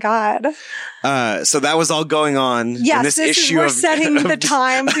horses. My God. So that was all going on. Yes, in this issue we're setting the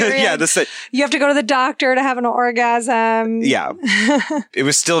time period. Yeah, you have to go to the doctor to have an orgasm. Yeah. It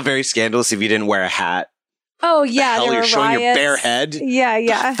was still very scandalous if you didn't wear a hat. Oh, yeah. Hell, you're showing your bare head? Yeah.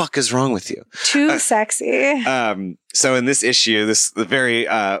 What the fuck is wrong with you? Too sexy. So in this issue, the very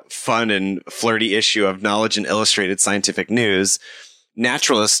fun and flirty issue of Knowledge and Illustrated Scientific News,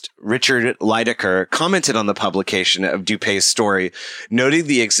 naturalist Richard Lydecker commented on the publication of Dupé's story, noting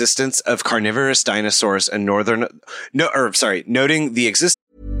the existence of carnivorous dinosaurs in noting the existence.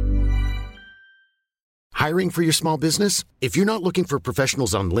 Hiring for your small business? If you're not looking for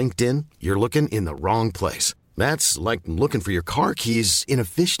professionals on LinkedIn, you're looking in the wrong place. That's like looking for your car keys in a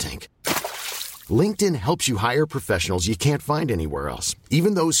fish tank. LinkedIn helps you hire professionals you can't find anywhere else,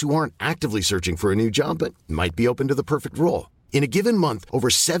 even those who aren't actively searching for a new job but might be open to the perfect role. In a given month, over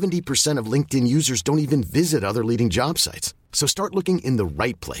 70% of LinkedIn users don't even visit other leading job sites. So start looking in the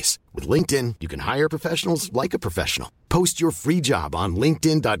right place. With LinkedIn, you can hire professionals like a professional. Post your free job on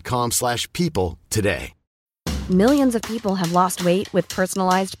linkedin.com/people today. Millions of people have lost weight with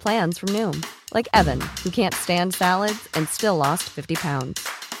personalized plans from Noom. Like Evan, who can't stand salads and still lost 50 pounds.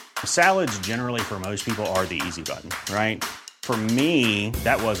 Salads generally for most people are the easy button, right? For me,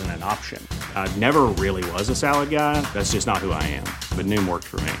 that wasn't an option. I never really was a salad guy. That's just not who I am. But Noom worked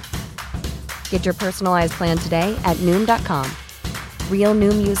for me. Get your personalized plan today at Noom.com. Real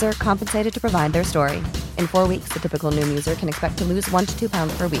Noom user compensated to provide their story. In 4 weeks, the typical Noom user can expect to lose 1 to 2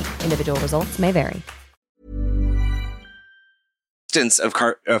 pounds per week. Individual results may vary.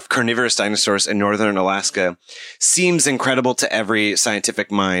 Of carnivorous dinosaurs in northern Alaska seems incredible to every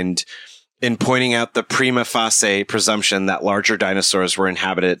scientific mind in pointing out the prima facie presumption that larger dinosaurs were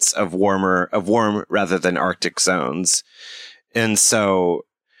inhabitants of warm rather than Arctic zones. And so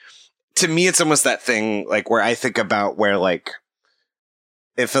to me, it's almost that thing like where I think about where like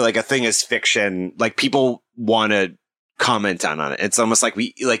if like a thing is fiction, like people want to comment on it. It's almost like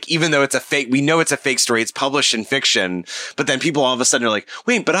even though it's a fake, we know it's a fake story. It's published in fiction, but then people all of a sudden are like,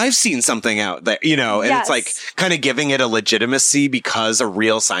 wait, but I've seen something out there, and It's like kind of giving it a legitimacy because a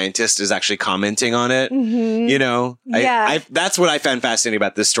real scientist is actually commenting on it. Mm-hmm. That's what I found fascinating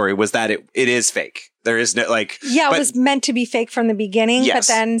about this story was that it is fake. There is no it was meant to be fake from the beginning, yes.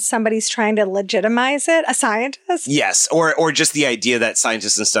 But then somebody's trying to legitimize it, a scientist. Yes. Or just the idea that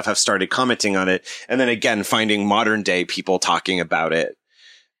scientists and stuff have started commenting on it. And then again, finding modern day people talking about it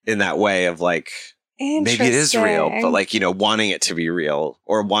in that way of like, maybe it is real, but like, wanting it to be real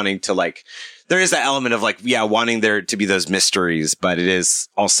or wanting to like, there is that element of like, wanting there to be those mysteries, but it is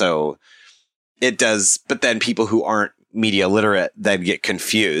also, but then people who aren't media literate then get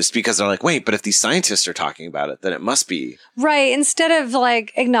confused because they're like, wait, but if these scientists are talking about it, then it must be. Right. Instead of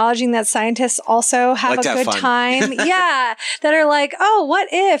like acknowledging that scientists also have a good time. Yeah. That are like, oh, what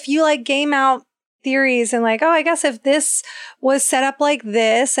if you like game out theories and like, oh, I guess if this was set up like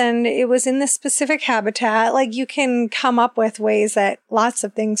this and it was in this specific habitat, like you can come up with ways that lots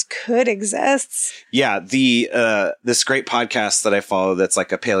of things could exist. Yeah. This great podcast that I follow that's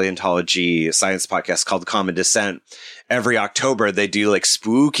like a paleontology science podcast called Common Descent. Every October they do like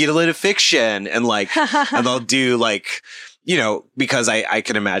spooky little fiction and like, and they'll do like, because I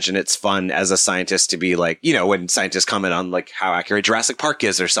can imagine it's fun as a scientist to be like, when scientists comment on like how accurate Jurassic Park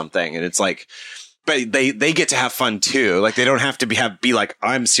is or something. And it's like, but they get to have fun too. Like they don't have to be like,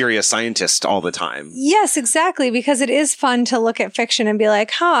 I'm serious scientist all the time. Yes, exactly. Because it is fun to look at fiction and be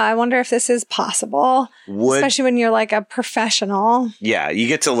like, I wonder if this is possible. Especially when you're like a professional. Yeah. You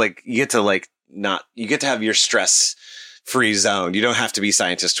get to have your stress free zone. You don't have to be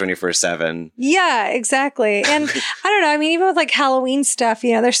scientist 24/7. Yeah, exactly. And I don't know. I mean, even with like Halloween stuff,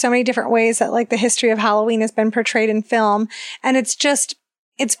 there's so many different ways that like the history of Halloween has been portrayed in film. And it's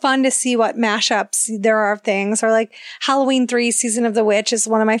fun to see what mashups there are of things. Or like Halloween 3 Season of the Witch is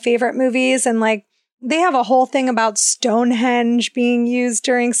one of my favorite movies. And like they have a whole thing about Stonehenge being used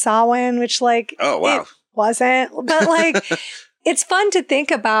during Samhain, which like, oh, wow. It wasn't. But like, it's fun to think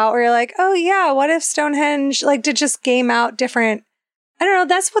about where you're like, oh yeah, what if Stonehenge, like to just game out different, I don't know,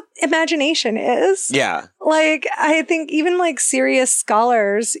 that's what imagination is. Yeah. Like, I think even like serious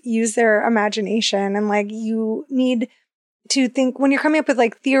scholars use their imagination and like you need to think when you're coming up with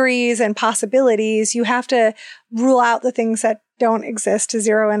like theories and possibilities, you have to rule out the things that don't exist to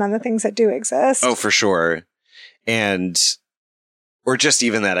zero in on the things that do exist. Oh, for sure. Or just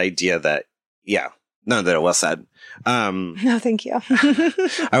even that idea that, no, that well said. No, thank you.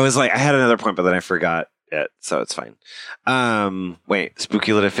 I was like, I had another point, but then I forgot it, so it's fine. Wait,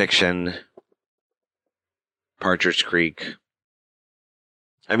 spooky little fiction, Partridge Creek.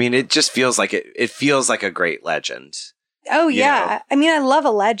 I mean, it just feels like it feels like a great legend. Oh, yeah. I mean, I love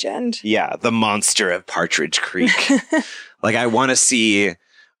a legend. Yeah, the monster of Partridge Creek. Like, I want to see,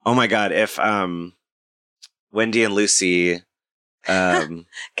 oh my God, if Wendy and Lucé...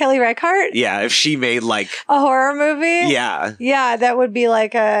 Kelly Reichardt? Yeah, if she made like... a horror movie? Yeah. Yeah, that would be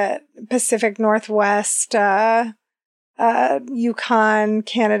like a Pacific Northwest, Yukon,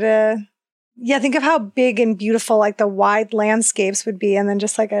 Canada... Yeah, think of how big and beautiful like the wide landscapes would be and then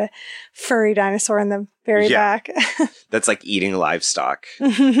just like a furry dinosaur in the very back. That's like eating livestock.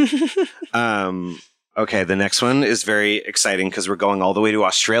 Okay, the next one is very exciting because we're going all the way to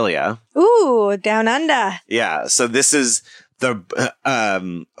Australia. Ooh, down under. Yeah, so this is the,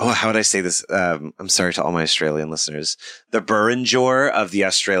 how would I say this? I'm sorry to all my Australian listeners. The Burrinjor of the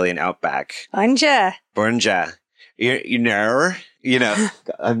Australian outback. Burrinja. You know,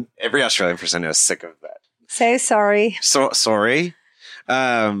 every Australian person knows sick of that. Say sorry. So sorry.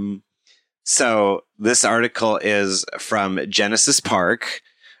 So this article is from Genesis Park.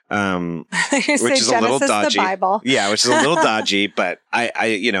 which is a little dodgy. The Bible. Yeah, which is a little dodgy, but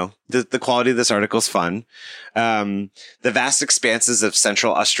the quality of this article is fun. The vast expanses of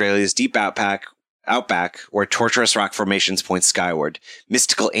central Australia's deep outback, where tortuous rock formations point skyward.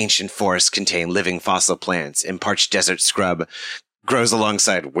 Mystical ancient forests contain living fossil plants, and parched desert scrub grows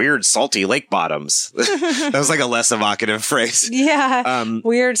alongside weird salty lake bottoms. That was like a less evocative phrase. Yeah.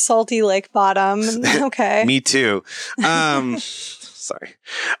 Weird salty lake bottom. Okay. Me too. Sorry.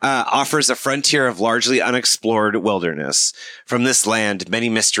 Offers a frontier of largely unexplored wilderness. From this land, many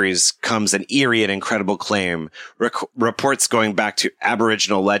mysteries comes an eerie and incredible claim. Reports going back to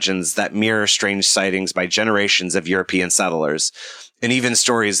Aboriginal legends that mirror strange sightings by generations of European settlers. And even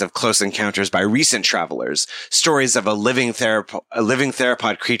stories of close encounters by recent travelers. Stories of a living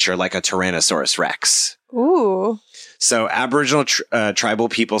theropod creature like a Tyrannosaurus Rex. Ooh. So Aboriginal tribal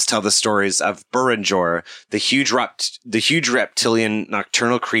peoples tell the stories of Burrinjor, the huge reptilian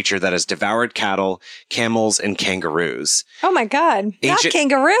nocturnal creature that has devoured cattle, camels, and kangaroos. Oh my God. Not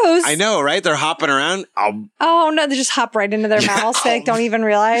kangaroos. I know, right? They're hopping around. Oh no, they just hop right into their mouths. They don't even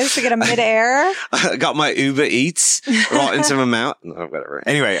realize. They get a midair. I got my Uber Eats right into my mouth. No, whatever.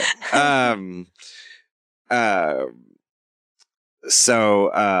 Anyway,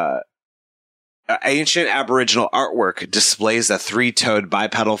 ancient Aboriginal artwork displays a three-toed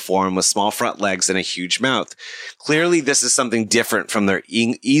bipedal form with small front legs and a huge mouth. Clearly, this is something different from their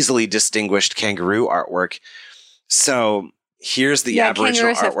easily distinguished kangaroo artwork. So here's the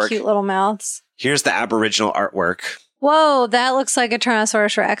Aboriginal kangaroos artwork. Have cute little mouths. Here's the Aboriginal artwork. Whoa, that looks like a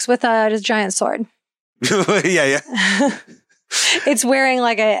Tyrannosaurus Rex with a giant sword. Yeah. It's wearing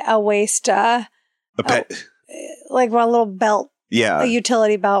like a waist, like a little belt. Yeah. A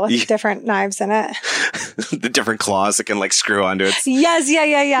utility belt with different knives in it. The different claws that can like screw onto it. Yes,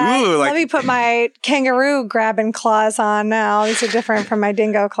 yeah. Ooh, Let me put my kangaroo grabbing claws on now. These are different from my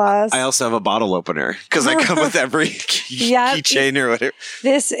dingo claws. I also have a bottle opener because I come with every keychain or whatever.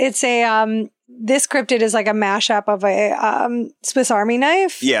 This cryptid is like a mashup of a Swiss Army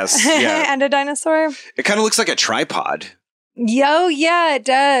knife. Yes. Yeah. And a dinosaur. It kind of looks like a tripod. Yeah, it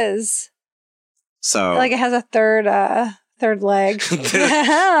does. So like it has a third leg.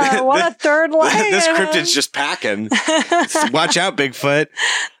 What a third leg. This cryptid's just packing. Watch out, Bigfoot.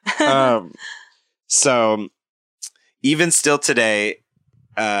 So even still today,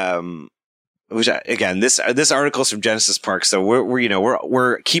 which again, this article's from Genesis Park. So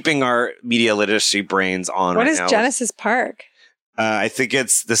we're keeping our media literacy brains on. What right is now. Genesis Park? I think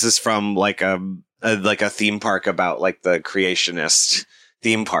this is from like a theme park about like the creationist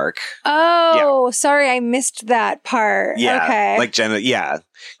theme park. Oh, yeah. Sorry, I missed that part. Yeah, okay. Like yeah.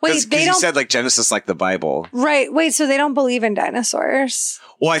 Wait, they don't. You said like Genesis, like the Bible, right? Wait, so they don't believe in dinosaurs?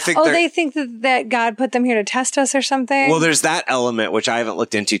 Well, I think. They think that God put them here to test us or something. Well, there's that element which I haven't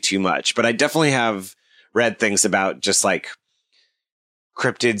looked into too much, but I definitely have read things about just like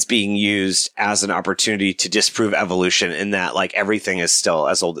cryptids being used as an opportunity to disprove evolution, in that like everything is still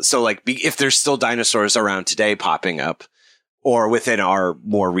as old. So like if there's still dinosaurs around today popping up, or within our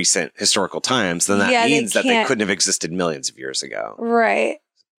more recent historical times, then that means that they couldn't have existed millions of years ago. Right.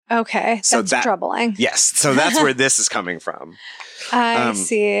 Okay. So that's troubling. Yes. So that's where this is coming from. I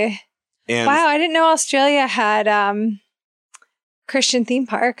see. And wow. I didn't know Australia had Christian theme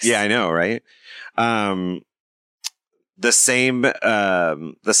parks. Yeah, I know. Right. The same.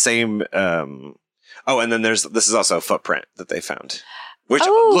 Oh, and then this is also a footprint that they found. Which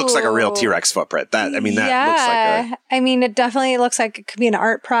looks like a real T-Rex footprint. That looks like it definitely looks like it could be an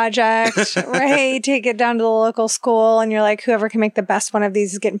art project, right? Take it down to the local school and you're like, whoever can make the best one of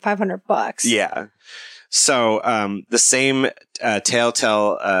these is getting $500. Yeah. So, the same,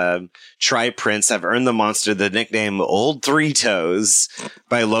 telltale, tri-prints have earned the monster the nickname Old Three Toes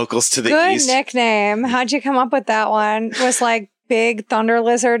by locals to the east. Good nickname. How'd you come up with that one? Was like big thunder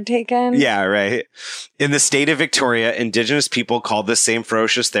lizard taken? Yeah, right. In the state of Victoria, Indigenous people call this same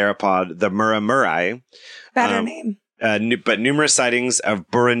ferocious theropod the Murray. Better name. But numerous sightings of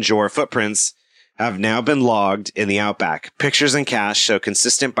Burrinjor footprints have now been logged in the outback. Pictures and casts show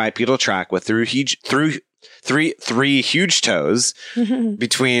consistent bipedal track with three huge toes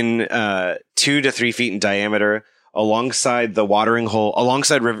between 2 to 3 feet in diameter, alongside watering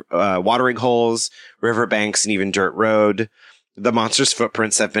holes, riverbanks, and even dirt road. The monster's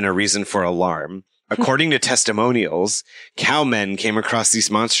footprints have been a reason for alarm. According to testimonials, cowmen came across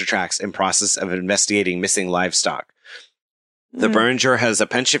these monster tracks in process of investigating missing livestock. The Burrinjor has a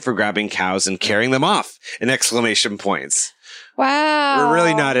penchant for grabbing cows and carrying them off! In exclamation points. Wow. We're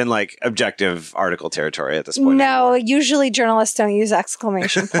really not in like objective article territory at this point. No, anymore. usually journalists don't use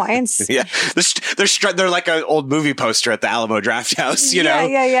exclamation points. Yeah, they're like an old movie poster at the Alamo Draft House, you know?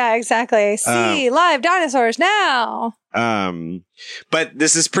 Yeah, exactly. See live dinosaurs now. But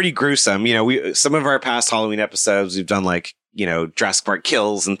this is pretty gruesome. You know, some of our past Halloween episodes, we've done like, you know, Jurassic Park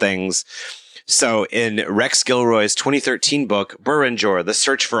kills and things. So in Rex Gilroy's 2013 book, Burrinjor, The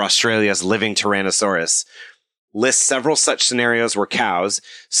Search for Australia's Living Tyrannosaurus, lists several such scenarios where cows,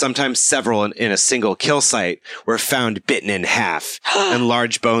 sometimes several in a single kill site, were found bitten in half, and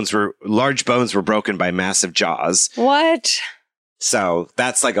large bones were broken by massive jaws. What? So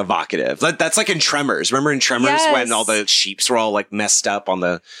that's like evocative. That's like in Tremors. Remember in Tremors when all the sheeps were all like messed up on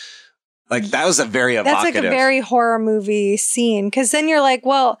the, like that was a very evocative. That's like a very horror movie scene. Cause then you're like,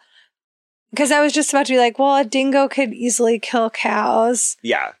 well, cause I was just about to be like, well, a dingo could easily kill cows.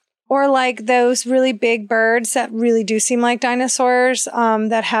 Yeah. Or like those really big birds that really do seem like dinosaurs,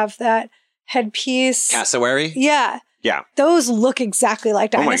 that have that headpiece. Cassowary? Yeah. Yeah. Those look exactly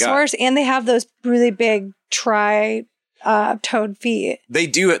like dinosaurs, and they have those really big toed feet. They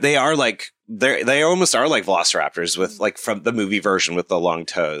do. They are like, they almost are like velociraptors with like from the movie version with the long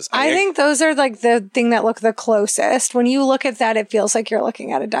toes. I think those are like the thing that look the closest. When you look at that, it feels like you're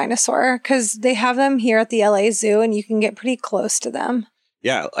looking at a dinosaur because they have them here at the LA Zoo and you can get pretty close to them.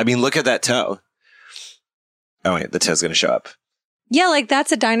 Yeah. I mean, look at that toe. Oh, wait, the toe's going to show up. Yeah, like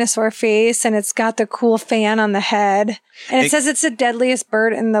that's a dinosaur face and it's got the cool fan on the head. And it says it's the deadliest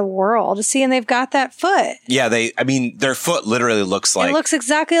bird in the world. See, and they've got that foot. Yeah, their foot literally looks like... It looks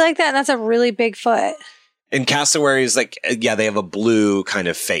exactly like that, and that's a really big foot. And cassowaries, like, yeah, they have a blue kind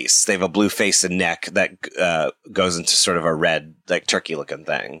of face. They have a blue face and neck that goes into sort of a red, like, turkey-looking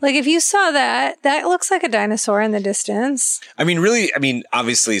thing. Like, if you saw that looks like a dinosaur in the distance. I mean,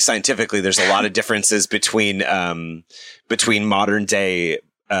 obviously, scientifically, there's a lot of differences between modern day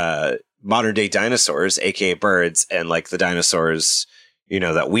dinosaurs, aka birds, and like the dinosaurs, you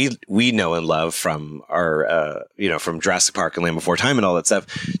know, that we know and love from our, from Jurassic Park and Land Before Time and all that stuff.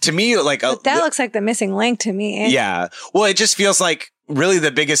 To me, like that looks like the missing link to me. Yeah. Well, it just feels like really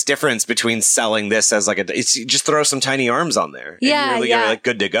the biggest difference between selling this as like it's just throw some tiny arms on there. Yeah, and you're like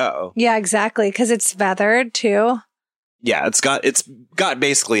good to go. Yeah, exactly. Because it's feathered too. Yeah, it's got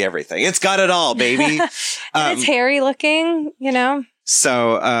basically everything. It's got it all, baby. It's hairy looking, you know.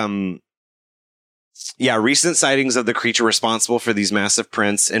 So, yeah, recent sightings of the creature responsible for these massive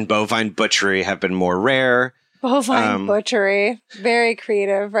prints in bovine butchery have been more rare. Bovine butchery. Very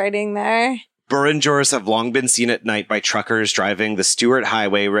creative writing there. Burrinjors have long been seen at night by truckers driving the Stewart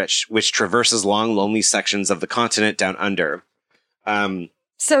Highway, which traverses long, lonely sections of the continent down under.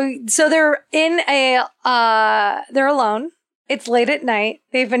 So they're in they're alone. It's late at night.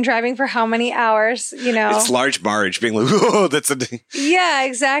 They've been driving for how many hours, you know? It's large barge being like, whoa, Yeah,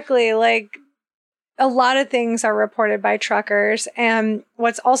 exactly. Like, a lot of things are reported by truckers. And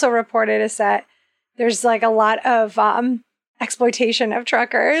what's also reported is that there's like a lot of exploitation of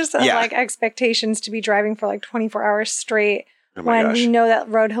truckers, of like expectations to be driving for like 24 hours straight when we know that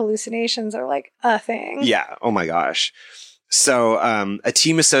road hallucinations are like a thing. Yeah. Oh my gosh. So a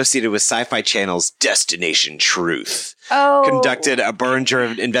team associated with Sci-Fi Channel's Destination Truth conducted a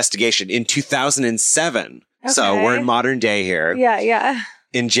Burrinjor investigation in 2007. Okay. So we're in modern day here. Yeah.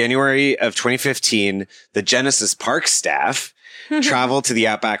 In January of 2015, the Genesis Park staff traveled to the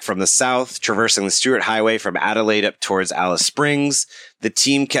outback from the south, traversing the Stewart Highway from Adelaide up towards Alice Springs. The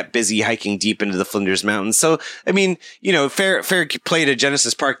team kept busy hiking deep into the Flinders Mountains. So, I mean, you know, fair play to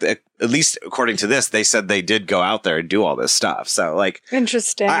Genesis Park. At least according to this, they said they did go out there and do all this stuff. So, like,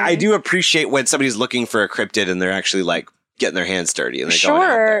 interesting. I do appreciate when somebody's looking for a cryptid and they're actually like getting their hands dirty and they're going out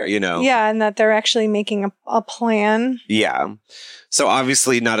there, you know? Yeah, and that they're actually making a plan. Yeah. So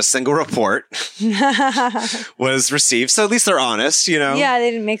obviously not a single report was received. So at least they're honest, you know? Yeah,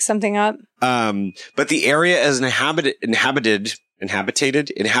 they didn't make something up. But the area is inhabited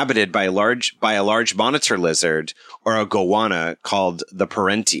by a large monitor lizard or a goanna called the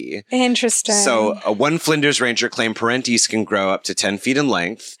parenti. Interesting. So one Flinders Ranger claimed parentis can grow up to 10 feet in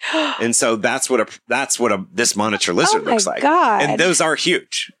length. And so that's what this monitor lizard looks like. God. And those are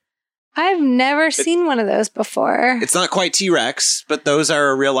huge. I've never seen one of those before. It's not quite T-Rex, but those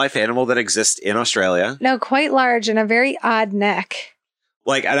are a real life animal that exists in Australia. No, quite large and a very odd neck.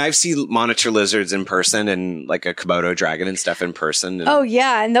 Like, and I've seen monitor lizards in person and like a Komodo dragon and stuff in person. And, oh,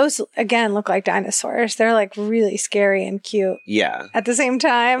 yeah. And those, again, look like dinosaurs. They're like really scary and cute. Yeah. At the same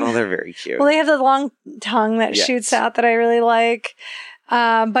time. Oh, they're very cute. Well, they have the long tongue that shoots out that I really like.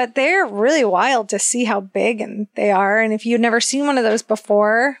 But they're really wild to see how big they are. And if you'd never seen one of those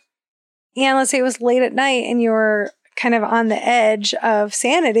before, and let's say it was late at night and you were kind of on the edge of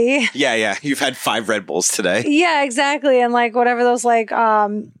sanity. Yeah. You've had 5 Red Bulls today. Yeah, exactly. And like whatever those like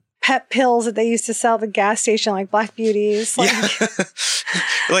pet pills that they used to sell at the gas station, like Black Beauties. Like,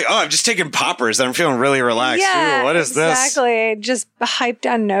 like, oh, I'm just taking poppers and I'm feeling really relaxed. Yeah, Ooh, what is this? Exactly. Just hyped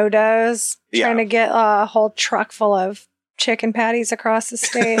on no-dos, trying to get a whole truck full of chicken patties across the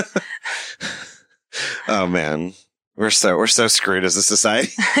state. Oh man, we're so screwed as a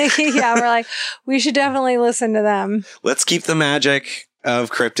society. Yeah, we're like, we should definitely listen to them. Let's keep the magic of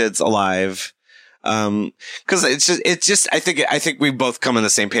cryptids alive. Cause it's just, I think we both come on the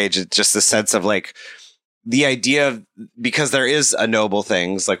same page. It's just the sense of like the idea of, because there is a noble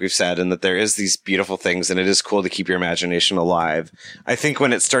things, like we've said, and that there is these beautiful things, and it is cool to keep your imagination alive. I think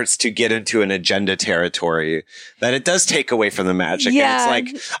when it starts to get into an agenda territory, that it does take away from the magic. Yeah. And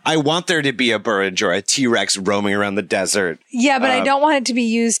it's like, I want there to be a bird or a T-Rex roaming around the desert. Yeah, but I don't want it to be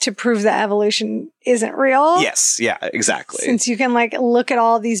used to prove that evolution isn't real. Yes. Yeah, exactly. Since you can like look at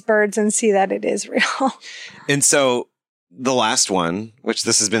all these birds and see that it is real. And so the last one, which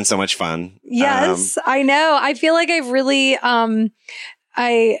this has been so much fun. Yes, I know. I feel like I've really, I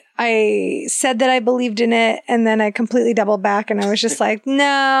said that I believed in it, and then I completely doubled back, and I was just like,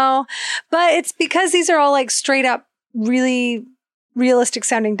 no. But it's because these are all like straight up, really realistic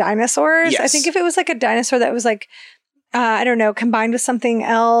sounding dinosaurs. Yes. I think if it was like a dinosaur that was like, I don't know, combined with something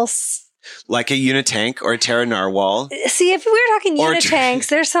else. Like a unitank or a Terra narwhal. See, if we were talking unitanks,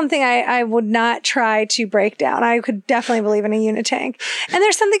 there's something I would not try to break down. I could definitely believe in a unitank. And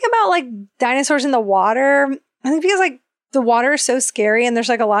there's something about like dinosaurs in the water. I think because like the water is so scary and there's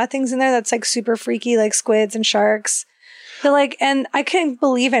like a lot of things in there that's like super freaky, like squids and sharks. But like, and I couldn't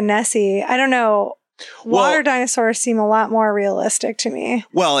believe in Nessie. I don't know. Water dinosaurs seem a lot more realistic to me.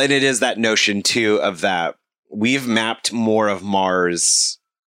 Well, and it is that notion too of that we've mapped more of Mars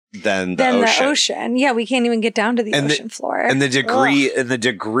than the ocean. Yeah, we can't even get down to the ocean floor. And the degree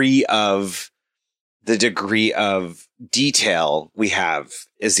of detail we have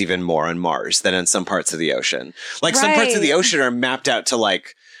is even more on Mars than in some parts of the ocean. Like some parts of the ocean are mapped out to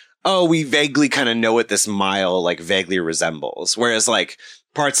like, oh, we vaguely kind of know what this mile like vaguely resembles. Whereas like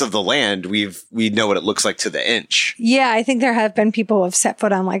parts of the land, we know what it looks like to the inch. Yeah, I think there have been people who have set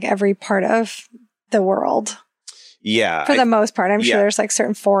foot on like every part of the world. Yeah. For the most part. I'm sure there's like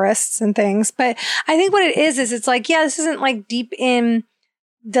certain forests and things. But I think what it is it's like, yeah, this isn't like deep in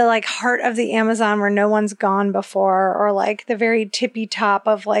the like heart of the Amazon where no one's gone before, or like the very tippy top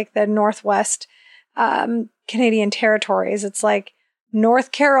of like the Northwest Canadian territories. It's like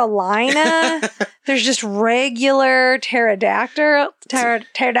North Carolina. There's just regular pterodactyls.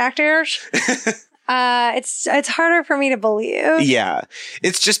 It's harder for me to believe. Yeah.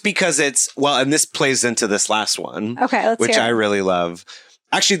 It's just because and this plays into this last one. Okay, let's which hear it. I really love.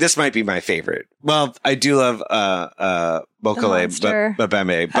 Actually, this might be my favorite. Well, I do love Bokale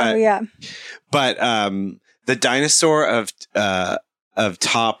Babeme, but the dinosaur of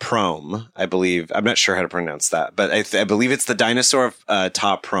Ta Prom, I believe. I'm not sure how to pronounce that, but I believe it's the dinosaur of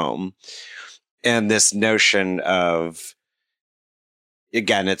Ta Prom, and this notion of,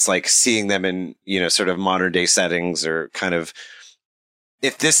 again, it's like seeing them in, sort of modern day settings, or kind of,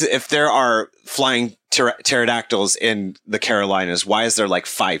 if there are flying pterodactyls in the Carolinas, why is there like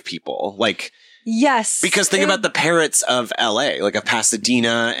 5 people? Like, yes, because think about the parrots of LA, like of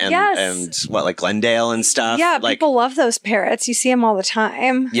Pasadena and what, like Glendale and stuff. Yeah, like, people love those parrots. You see them all the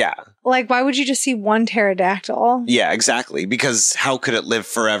time. Yeah. Like, why would you just see one pterodactyl? Yeah, exactly. Because how could it live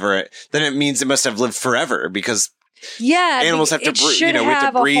forever? Then it means it must have lived forever, because animals have to we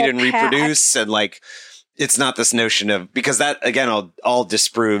have to breed and reproduce, and like it's not this notion of, because that again all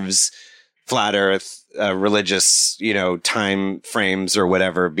disproves flat Earth religious time frames or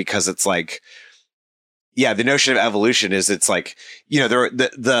whatever, because it's like, yeah, the notion of evolution is, it's like,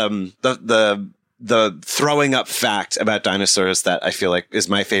 the throwing up fact about dinosaurs that I feel like is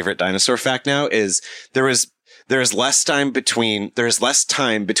my favorite dinosaur fact now is there is less time between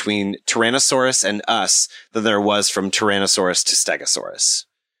Tyrannosaurus and us than there was from Tyrannosaurus to Stegosaurus.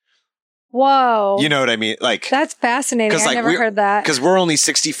 Whoa. You know what I mean? Like, that's fascinating. I never heard that. Because we're only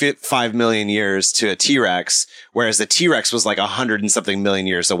 65 million years to a T-Rex, whereas the T-Rex was like 100 and something million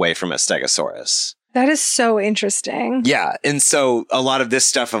years away from a Stegosaurus. That is so interesting. Yeah. And so a lot of this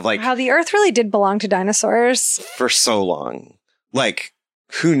stuff of like, how the Earth really did belong to dinosaurs for so long. Like,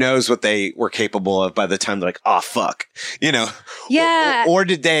 who knows what they were capable of by the time they're like, oh, fuck, Yeah. Or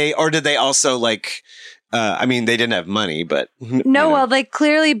did they also like, I mean, they didn't have money, but no, well, they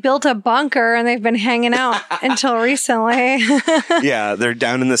clearly built a bunker and they've been hanging out until recently. Yeah, they're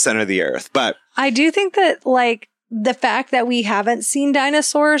down in the center of the earth. But I do think that like the fact that we haven't seen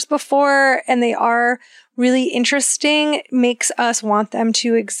dinosaurs before and they are really interesting makes us want them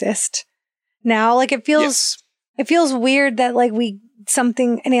to exist now. Like it feels weird that like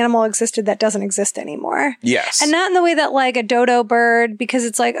an animal existed that doesn't exist anymore. Yes. And not in the way that like a dodo bird, because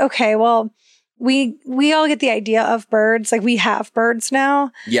it's like, okay, well, we all get the idea of birds. Like we have birds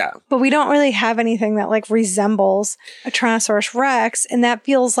now. Yeah. But we don't really have anything that like resembles a Tyrannosaurus Rex. And that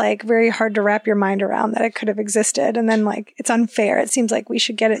feels like very hard to wrap your mind around that it could have existed. And then like, it's unfair. It seems like we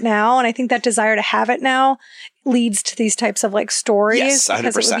should get it now. And I think that desire to have it now leads to these types of like stories. Yes, 100%.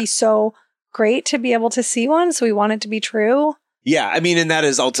 Because it would be so great to be able to see one. So we want it to be true. Yeah, I mean, and that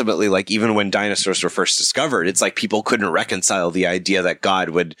is ultimately like even when dinosaurs were first discovered, it's like people couldn't reconcile the idea that God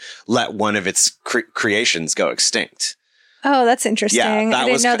would let one of its creations go extinct. Oh, that's interesting. Yeah, I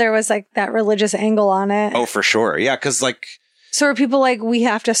didn't know there was like that religious angle on it. Oh, for sure. Yeah, because like... So are people like, we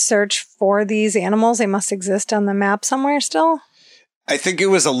have to search for these animals? They must exist on the map somewhere still? I think it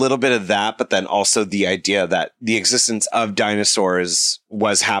was a little bit of that, but then also the idea that the existence of dinosaurs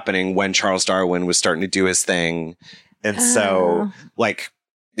was happening when Charles Darwin was starting to do his thing. And so, like,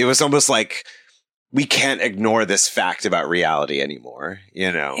 it was almost like we can't ignore this fact about reality anymore,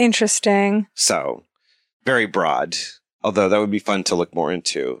 you know? Interesting. So, very broad. Although that would be fun to look more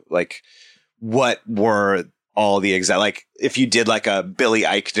into. Like, what were all the exact, like, if you did like a Billy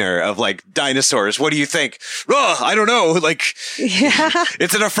Eichner of like dinosaurs, what do you think? Oh, I don't know. Like,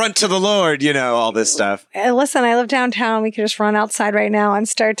 it's an affront to the Lord, you know, all this stuff. Listen, I live downtown. We could just run outside right now and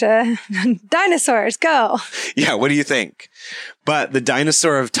start to dinosaurs, go. Yeah. What do you think? But the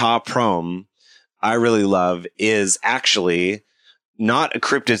dinosaur of Ta Prohm, I really love, is actually not a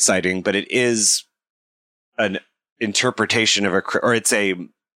cryptid sighting, but it is an interpretation of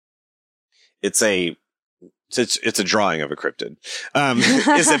it's a drawing of a cryptid.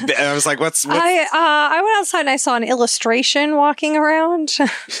 I was like, what's I went outside and I saw an illustration walking around.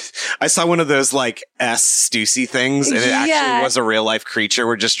 I saw one of those like Stussy things, and it actually was a real life creature.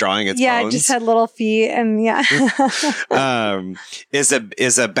 We're just drawing its bones. Yeah, it just had little feet, and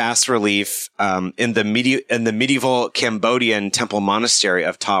is a bas relief in the medieval Cambodian temple monastery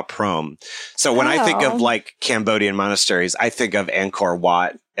of Ta Prohm. So when I think of like Cambodian monasteries, I think of Angkor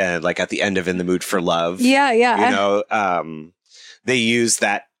Wat. Like at the end of In the Mood for Love. Yeah. You know, they use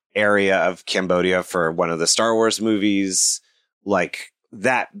that area of Cambodia for one of the Star Wars movies. Like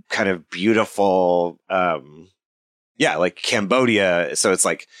that kind of beautiful, like Cambodia. So it's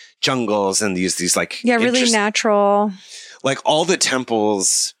like jungles and these like. Yeah, really natural. Like all the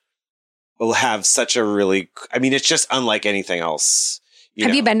temples will have such a it's just unlike anything else.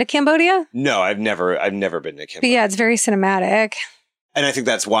 Have you been to Cambodia? No, I've never been to Cambodia. But yeah, it's very cinematic. And I think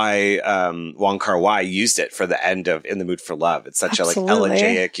that's why Wong Kar-wai used it for the end of In the Mood for Love. It's such a like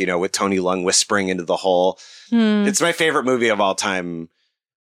elegiac, you know, with Tony Leung whispering into the hole. It's my favorite movie of all time.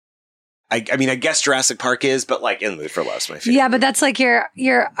 I mean, I guess Jurassic Park is, but like In the Mood for Love is my favorite. Yeah, but that's like your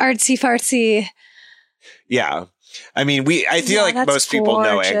artsy fartsy. Yeah. I mean, I feel like most people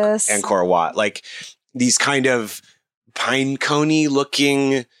know Angkor Wat. Like these kind of pine coney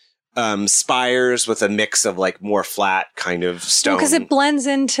looking spires with a mix of like more flat kind of stone. Because it blends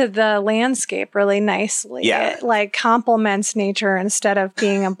into the landscape really nicely. Yeah. It like complements nature instead of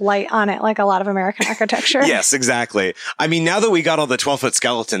being a blight on it like a lot of American architecture. Yes, exactly. I mean, now that we got all the 12-foot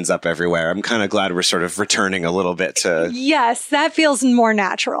skeletons up everywhere, I'm kind of glad we're sort of returning a little bit to... Yes, that feels more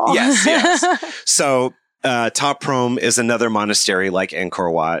natural. Yes. So... Ta Prohm is another monastery like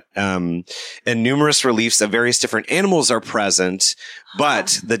Angkor Wat, and numerous reliefs of various different animals are present,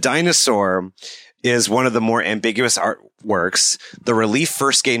 but the dinosaur is one of the more ambiguous artworks. The relief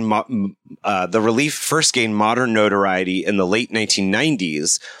first gained modern notoriety in the late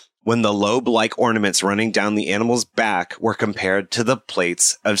 1990s when the lobe-like ornaments running down the animal's back were compared to the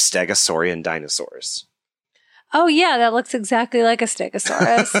plates of stegosaurian dinosaurs. Oh yeah, that looks exactly like a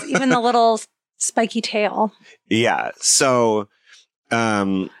stegosaurus. Even the little spiky tail. Yeah. So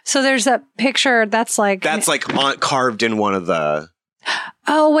there's a picture that's like carved in one of the.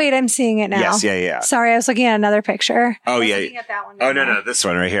 Oh wait, I'm seeing it now. Yes, yeah. Sorry, I was looking at another picture. Oh yeah. Looking at that one. Oh no, this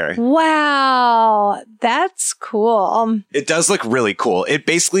one right here. Wow, that's cool. It does look really cool. It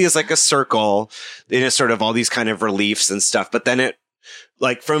basically is like a circle. It is sort of all these kind of reliefs and stuff, but then it.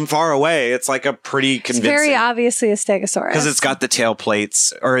 Like from far away, it's like a pretty convincing. It's very obviously a stegosaurus. Because it's got the tail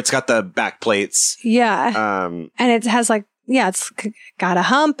plates, or it's got the back plates. Yeah. And it has like, it's got a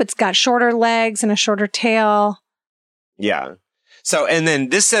hump, it's got shorter legs and a shorter tail. Yeah. So, and then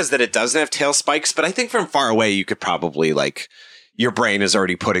this says that it doesn't have tail spikes, but I think from far away, you could probably like, your brain is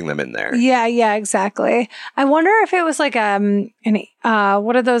already putting them in there. Yeah, exactly. I wonder if it was like,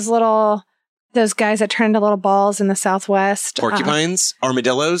 what are those little those guys that turn into little balls in the Southwest. Porcupines?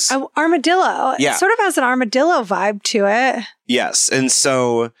 Armadillos? Armadillo. Yeah. It sort of has an armadillo vibe to it. Yes. And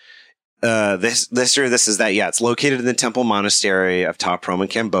so this is that. Yeah, it's located in the Temple Monastery of Ta Prohm in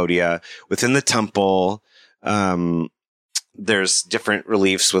Cambodia. Within the temple, there's different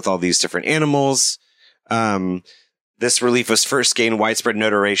reliefs with all these different animals. This relief was first gained widespread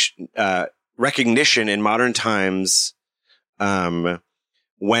recognition in modern times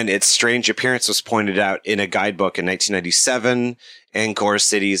when its strange appearance was pointed out in a guidebook in 1997, Angkor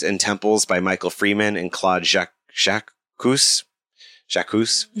Cities and Temples by Michael Freeman and Claude Jacques. Jacques.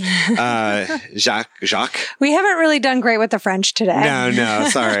 We haven't really done great with the French today. No,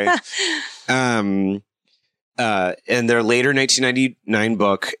 sorry. In their later 1999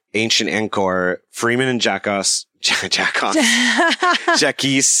 book, Ancient Angkor, Freeman and Jacques, I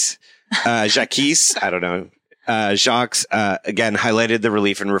don't know. Jacques, again, highlighted the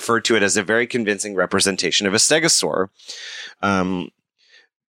relief and referred to it as a very convincing representation of a stegosaur.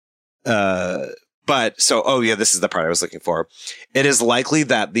 This is the part I was looking for. It is likely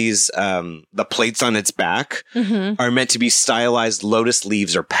that these, the plates on its back are meant to be stylized lotus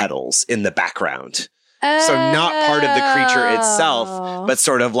leaves or petals in the background. So not part of the creature itself, but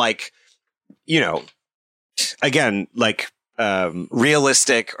sort of like, again, like,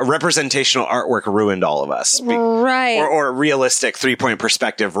 realistic representational artwork ruined all of us. Right. Or realistic 3-point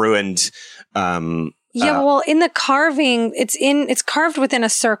perspective ruined. Well, in the carving, it's carved within a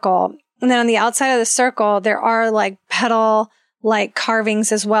circle. And then on the outside of the circle, there are like petal like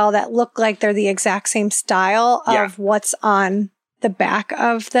carvings as well that look like they're the exact same style of what's on the back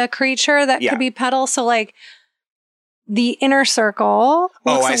of the creature that could be petal. So like the inner circle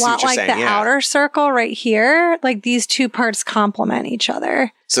looks a lot like the outer circle right here. Like these two parts complement each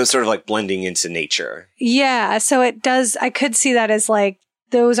other. So it's sort of like blending into nature. Yeah. So it does. I could see that as like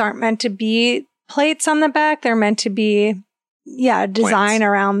those aren't meant to be plates on the back. They're meant to be design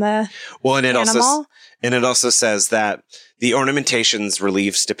around the animal. It also says that the ornamentations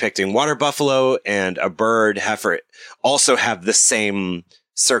reliefs depicting water buffalo and a bird heifer also have the same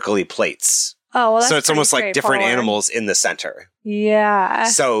circly plates. Oh, well, that's so it's almost like different straightforward. animals in the center. Yeah.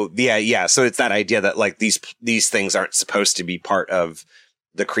 So So it's that idea that like these things aren't supposed to be part of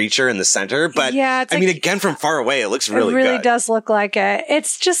the creature in the center, but again, from far away, it looks really good. It really does look like it.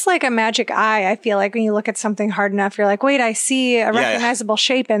 It's just like a magic eye. I feel like when you look at something hard enough, you're like, wait, I see a recognizable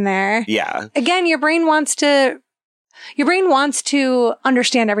shape in there. Yeah. Again, your brain wants to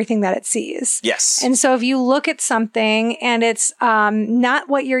understand everything that it sees. Yes. And so if you look at something and it's not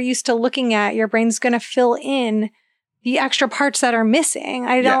what you're used to looking at, your brain's going to fill in the extra parts that are missing.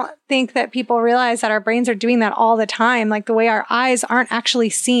 I don't think that people realize that our brains are doing that all the time. Like the way our eyes aren't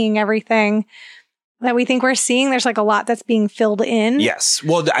actually seeing everything that we think we're seeing. There's like a lot that's being filled in. Yes.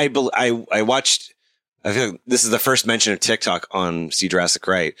 Well, I watched, I feel like this is the first mention of TikTok on See Jurassic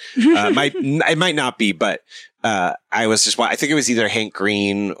Right. It might not be, but I think it was either Hank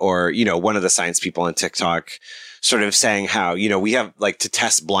Green or, one of the science people on TikTok sort of saying how, we have like to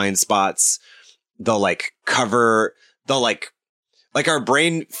test blind spots. They'll our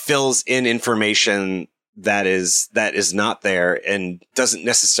brain fills in information that is not there and doesn't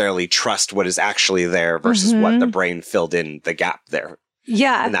necessarily trust what is actually there versus what the brain filled in the gap there.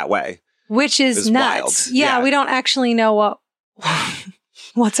 Yeah. In that way. Which is nuts. Wild. Yeah. We don't actually know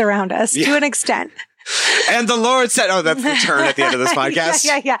what's around us to an extent. And the Lord said, that's the turn at the end of this podcast.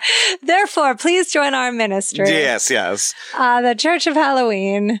 Yeah. Therefore, please join our ministry. Yes. The Church of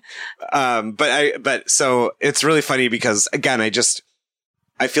Halloween. So it's really funny because again, I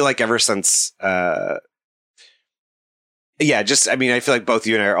feel like ever since, I feel like both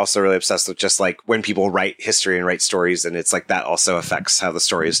you and I are also really obsessed with just like when people write history and write stories, and it's like that also affects how the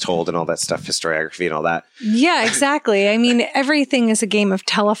story is told and all that stuff, historiography and all that. Yeah, exactly. I mean, everything is a game of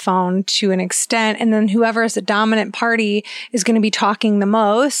telephone to an extent, and then whoever is the dominant party is going to be talking the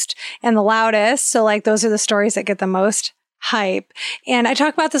most and the loudest. So like those are the stories that get the most hype. And I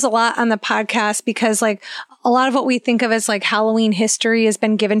talk about this a lot on the podcast because like a lot of what we think of as like Halloween history has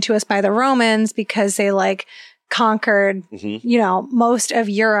been given to us by the Romans because they like conquered, most of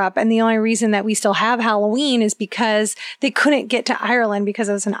Europe. And the only reason that we still have Halloween is because they couldn't get to Ireland because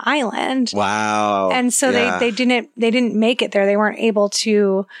it was an island. Wow. And so they didn't make it there. They weren't able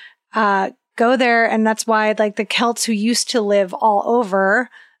to, go there. And that's why like the Celts who used to live all over,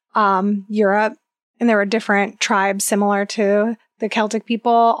 Europe, and there were different tribes similar to the Celtic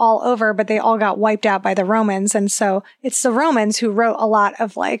people all over, but they all got wiped out by the Romans. And so it's the Romans who wrote a lot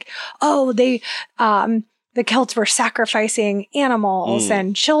of like, the Celts were sacrificing animals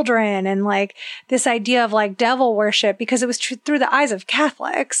and children, and like this idea of like devil worship, because it was through the eyes of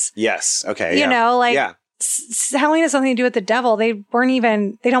Catholics. Yes. Okay. You know, like Halloween has something to do with the devil. They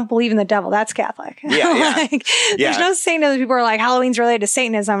don't believe in the devil. That's Catholic. Yeah. Like, there's no Satanism. People are like, Halloween's related to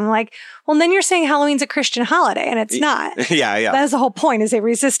Satanism. I'm like, well, then you're saying Halloween's a Christian holiday, and it's not. Yeah. That's the whole point, is they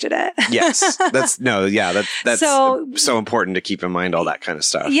resisted it. Yes. That's so important to keep in mind, all that kind of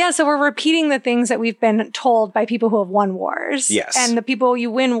stuff. Yeah. So we're repeating the things that we've been told by people who have won wars. Yes. And the people, you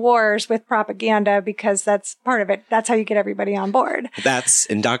win wars with propaganda, because that's part of it. That's how you get everybody on board. That's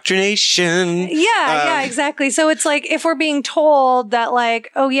indoctrination. Yeah, exactly. So it's like, if we're being told that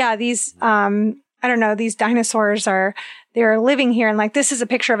like, oh yeah, these, these dinosaurs they're living here, and like, this is a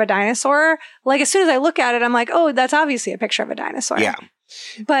picture of a dinosaur. Like, as soon as I look at it, I'm like, oh, that's obviously a picture of a dinosaur. Yeah.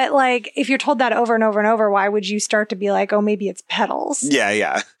 But like, if you're told that over and over and over, why would you start to be like, oh, maybe it's petals?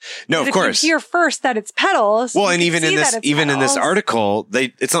 Yeah. No, of course. If you hear first that it's petals. Well, and even in this article,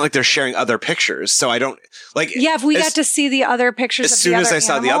 it's not like they're sharing other pictures. So I don't like. Yeah, if we got to see the other pictures, as soon as I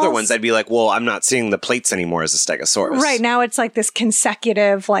saw the other ones, I'd be like, well, I'm not seeing the plates anymore as a stegosaurus. Right, now it's like this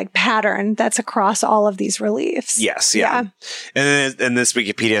consecutive like pattern that's across all of these reliefs. Yes, yeah. And this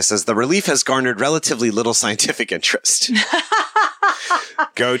Wikipedia says the relief has garnered relatively little scientific interest.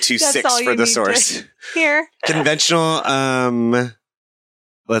 Go to 6 for the source. Here. Conventional,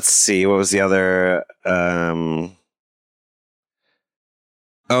 let's see, what was the other,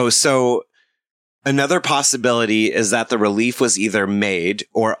 so another possibility is that the relief was either made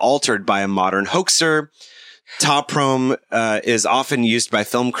or altered by a modern hoaxer. Tauprom is often used by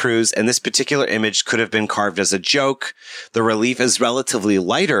film crews, and this particular image could have been carved as a joke. The relief is relatively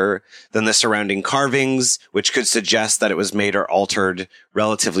lighter than the surrounding carvings, which could suggest that it was made or altered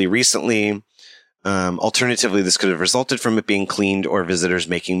relatively recently. Alternatively, this could have resulted from it being cleaned or visitors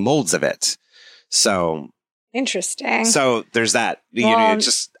making molds of it. So interesting. So there's that.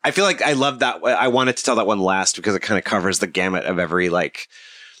 I feel like I love that. I wanted to tell that one last because it kind of covers the gamut of every like.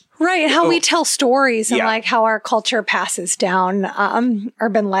 Right. How we tell stories and like how our culture passes down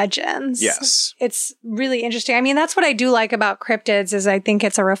urban legends. Yes. It's really interesting. I mean, that's what I do like about cryptids, is I think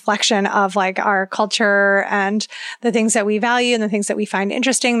it's a reflection of like our culture and the things that we value and the things that we find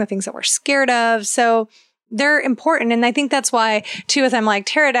interesting, the things that we're scared of. So they're important. And I think that's why, too, with them like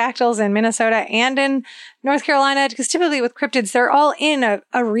pterodactyls in Minnesota and in North Carolina, because typically with cryptids, they're all in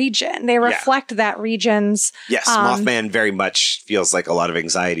a region. They reflect that region's. Yes, Mothman very much feels like a lot of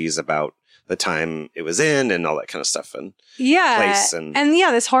anxieties about the time it was in and all that kind of stuff. And place and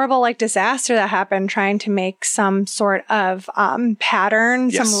this horrible like disaster that happened, trying to make some sort of pattern,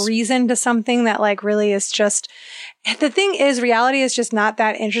 some reason to something that like really is just. The thing is, reality is just not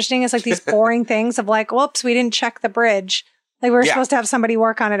that interesting. It's like these boring things of like, whoops, we didn't check the bridge. Like, we were supposed to have somebody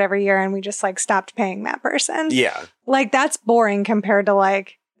work on it every year, and we just like stopped paying that person. Yeah. Like, that's boring compared to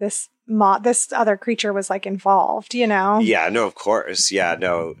like this other creature was like involved, you know? Yeah, no, of course. Yeah,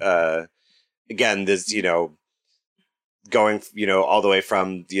 no. Again, this, going, all the way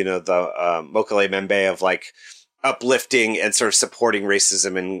from, the Mokele Membe of like uplifting and sort of supporting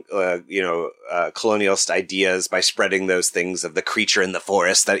racism and, colonialist ideas by spreading those things of the creature in the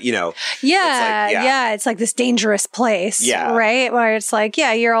forest that, it's like this dangerous place, right? Where it's like,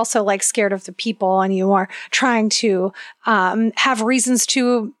 you're also like scared of the people, and you are trying to have reasons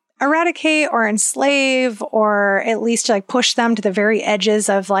to eradicate or enslave, or at least like push them to the very edges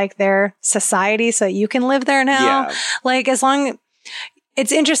of like their society so that you can live there now. Yeah. Like,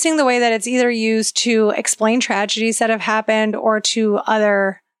 it's interesting the way that it's either used to explain tragedies that have happened or to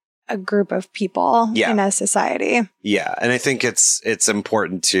a group of people in a society. Yeah. And I think it's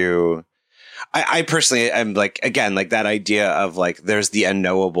important to, I personally am like, again, like that idea of like, there's the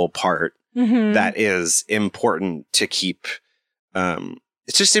unknowable part that is important to keep,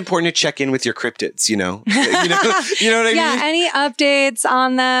 it's just important to check in with your cryptids, you know what I mean? Yeah, any updates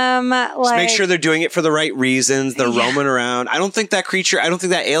on them? Just make sure they're doing it for the right reasons. They're roaming around. I don't think that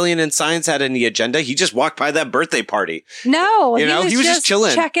alien in science had any agenda. He just walked by that birthday party. No, he was just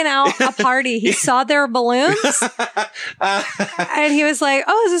chilling, checking out a party. He saw their balloons, and he was like,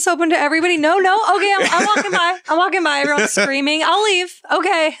 "Oh, is this open to everybody?" No. Okay, I'm walking by. Everyone's screaming. I'll leave.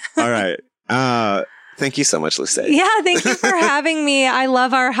 Okay. All right. Thank you so much, Lucé. Yeah, thank you for having me. I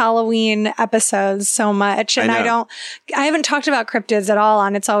love our Halloween episodes so much. And I haven't talked about cryptids at all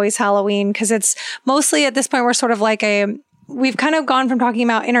on It's Always Halloween, because it's mostly at this point, we're sort of like we've kind of gone from talking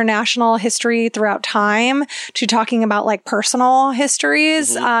about international history throughout time to talking about like personal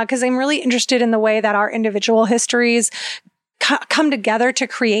histories. Because I'm really interested in the way that our individual histories come together to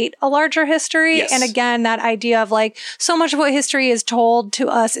create a larger history. Yes. And again, that idea of like so much of what history is told to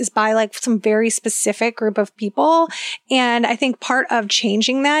us is by like some very specific group of people. And I think part of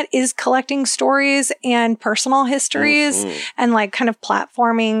changing that is collecting stories and personal histories and like kind of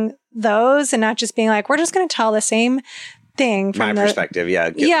platforming those and not just being like, we're just going to tell the same thing from my perspective.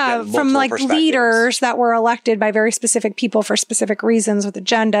 From like leaders that were elected by very specific people for specific reasons with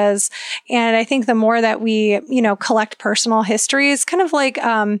agendas. And I think the more that we, collect personal histories, kind of like,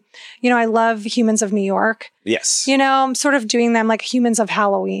 I love Humans of New York. Yes. I'm sort of doing them like Humans of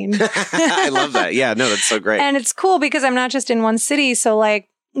Halloween. I love that. Yeah, no, that's so great. And it's cool because I'm not just in one city. So like,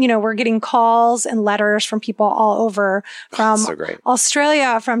 we're getting calls and letters from people all over, from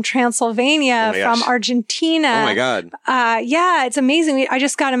Australia, from Transylvania, from Argentina. Oh my God. Yeah, it's amazing. I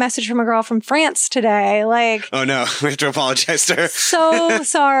just got a message from a girl from France today. Like, oh no, we have to apologize to her. So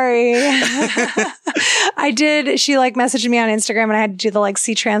sorry. I did. She like messaged me on Instagram and I had to do the like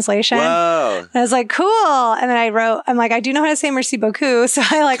C translation. Whoa. And I was like, cool. And then I'm like, I do know how to say merci beaucoup. So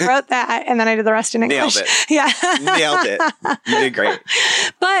I like wrote that and then I did the rest in English. Nailed it. Yeah. Nailed it. You did great.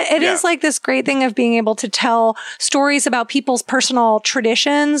 But it is like this great thing of being able to tell stories about people's personal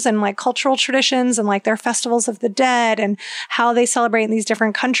traditions and like cultural traditions and like their festivals of the dead and how they celebrate in these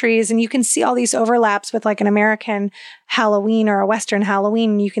different countries. And you can see all these overlaps with like an American Halloween or a Western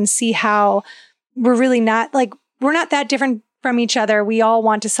Halloween. You can see how we're really not like, we're not that different from each other. We all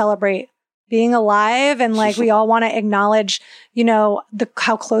want to celebrate being alive and like we all want to acknowledge,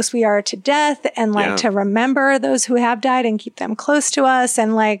 how close we are to death and like to remember those who have died and keep them close to us.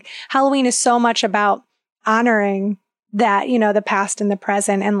 And like Halloween is so much about honoring that, the past and the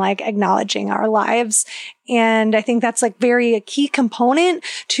present and like acknowledging our lives. And I think that's like a key component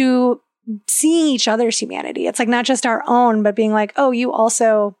to seeing each other's humanity. It's like not just our own, but being like, oh, you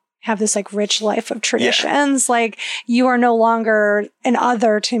also have this like rich life of traditions. Yeah. Like you are no longer an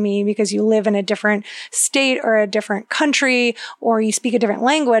other to me because you live in a different state or a different country or you speak a different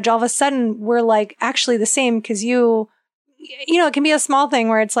language. All of a sudden we're like actually the same because it can be a small thing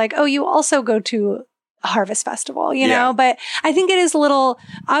where it's like, oh, you also go to a harvest festival, know, but I think it is a little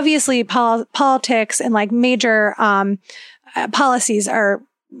obviously politics and like major, policies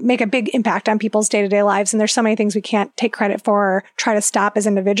make a big impact on people's day-to-day lives. And there's so many things we can't take credit for or try to stop as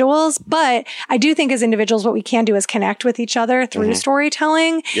individuals. But I do think as individuals, what we can do is connect with each other through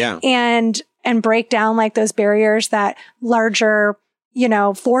storytelling and break down like those barriers that larger,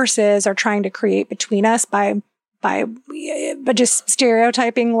 forces are trying to create between us by just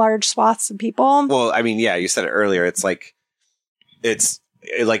stereotyping large swaths of people. Well, I mean, yeah, you said it earlier. It's like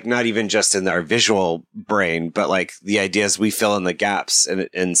not even just in our visual brain, but like the ideas we fill in the gaps.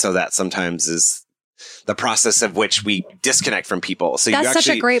 And so that sometimes is the process of which we disconnect from people. So that's such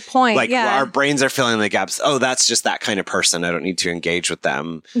a great point. Like our brains are filling the gaps. Oh, that's just that kind of person. I don't need to engage with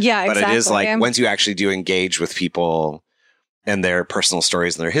them. Yeah, but exactly. It is like once you actually do engage with people and their personal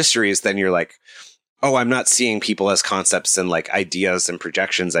stories and their histories, then you're like, oh, I'm not seeing people as concepts and like ideas and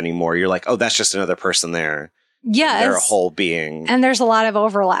projections anymore. You're like, oh, that's just another person there. Yes. They're a whole being. And there's a lot of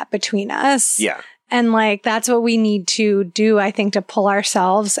overlap between us. Yeah. And like, that's what we need to do, I think, to pull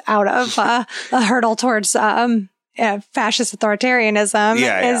ourselves out of a hurdle towards fascist authoritarianism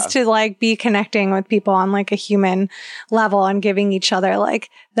is to like be connecting with people on like a human level and giving each other like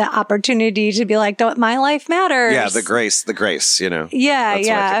the opportunity to be like, my life matters. Yeah. The grace, Yeah. That's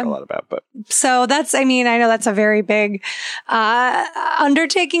what I think a lot about, but. So I know that's a very big,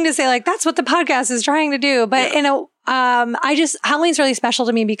 undertaking to say like, that's what the podcast is trying to do. But Halloween's really special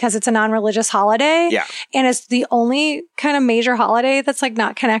to me because it's a non-religious holiday. Yeah. And it's the only kind of major holiday that's like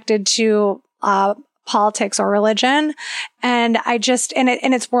not connected to, politics or religion. And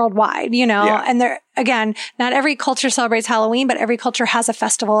it's worldwide, and there, again, not every culture celebrates Halloween, but every culture has a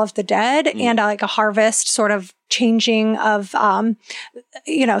festival of the dead and like a harvest sort of changing of,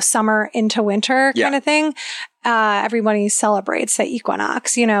 summer into winter kind of thing. Everybody celebrates the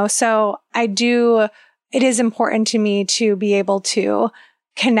equinox, so it is important to me to be able to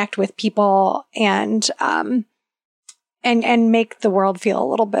connect with people and make the world feel a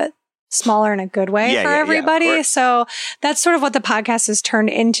little bit smaller in a good way for everybody. Yeah, so that's sort of what the podcast has turned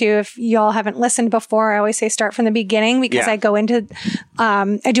into. If y'all haven't listened before, I always say start from the beginning because I go into,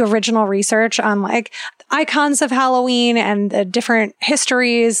 I do original research on like icons of Halloween and the different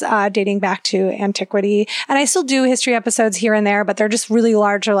histories dating back to antiquity. And I still do history episodes here and there, but they're just really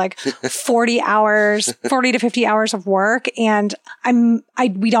large. They're like 40 to 50 hours of work. And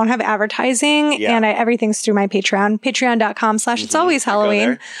we don't have advertising and everything's through my Patreon, patreon.com/it's always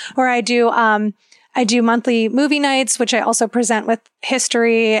Halloween, where I do I do monthly movie nights, which I also present with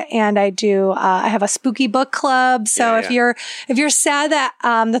history. And I have a spooky book club. So if you're sad that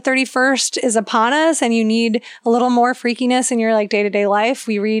the 31st is upon us and you need a little more freakiness in your like day-to-day life,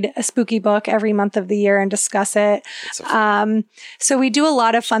 we read a spooky book every month of the year and discuss it. So we do a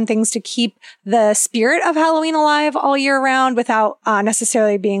lot of fun things to keep the spirit of Halloween alive all year round without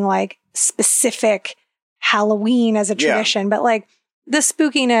necessarily being like specific Halloween as a tradition, but like the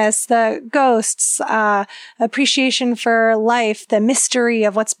spookiness, the ghosts, appreciation for life, the mystery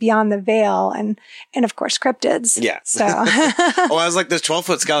of what's beyond the veil, and of course, cryptids. Yeah. So, I was like, those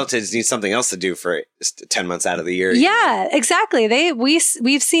 12-foot skeletons need something else to do for 10 months out of the year. Yeah, exactly.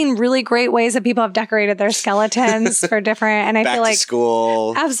 We've seen really great ways that people have decorated their skeletons for different, and I back feel like to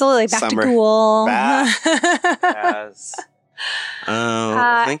school. Absolutely, back summer. to school. Yes.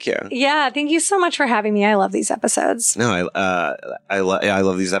 Oh, thank you. Yeah, thank you so much for having me. I love these episodes. No, I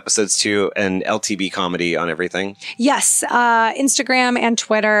love these episodes too, and LTB comedy on everything. Yes, Instagram and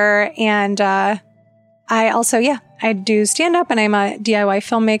Twitter, and I also I do stand up, and I'm a DIY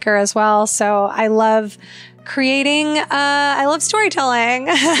filmmaker as well. So I love creating. I love storytelling.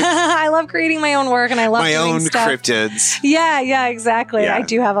 I love creating my own work, and I love my doing own stuff. Cryptids. Yeah, exactly. Yeah. I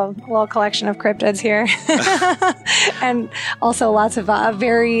do have a little collection of cryptids here, and also lots of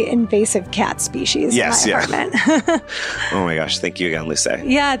very invasive cat species in my apartment. Oh my gosh! Thank you again, Lucé.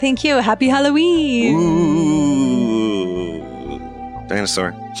 Yeah, thank you. Happy Halloween. Ooh,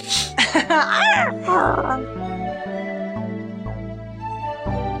 dinosaur.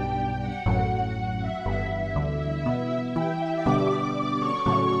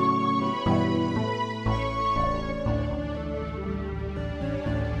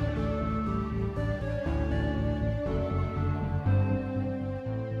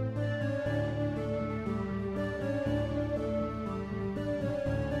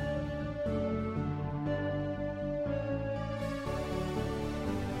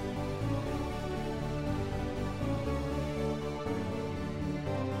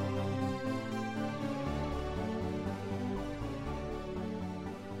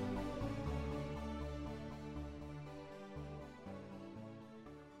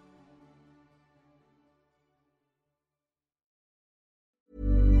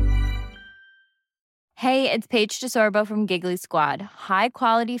 Hey, it's Paige DeSorbo from Giggly Squad. High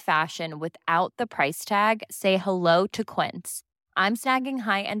quality fashion without the price tag. Say hello to Quince. I'm snagging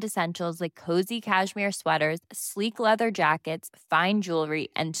high-end essentials like cozy cashmere sweaters, sleek leather jackets, fine jewelry,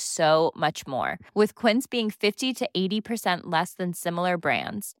 and so much more. With Quince being 50 to 80% less than similar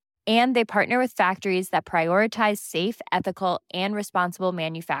brands. And they partner with factories that prioritize safe, ethical, and responsible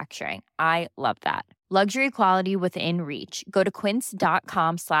manufacturing. I love that. Luxury quality within reach. Go to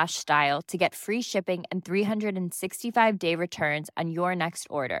quince.com/style to get free shipping and 365-day returns on your next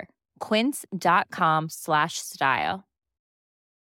order. Quince.com/style.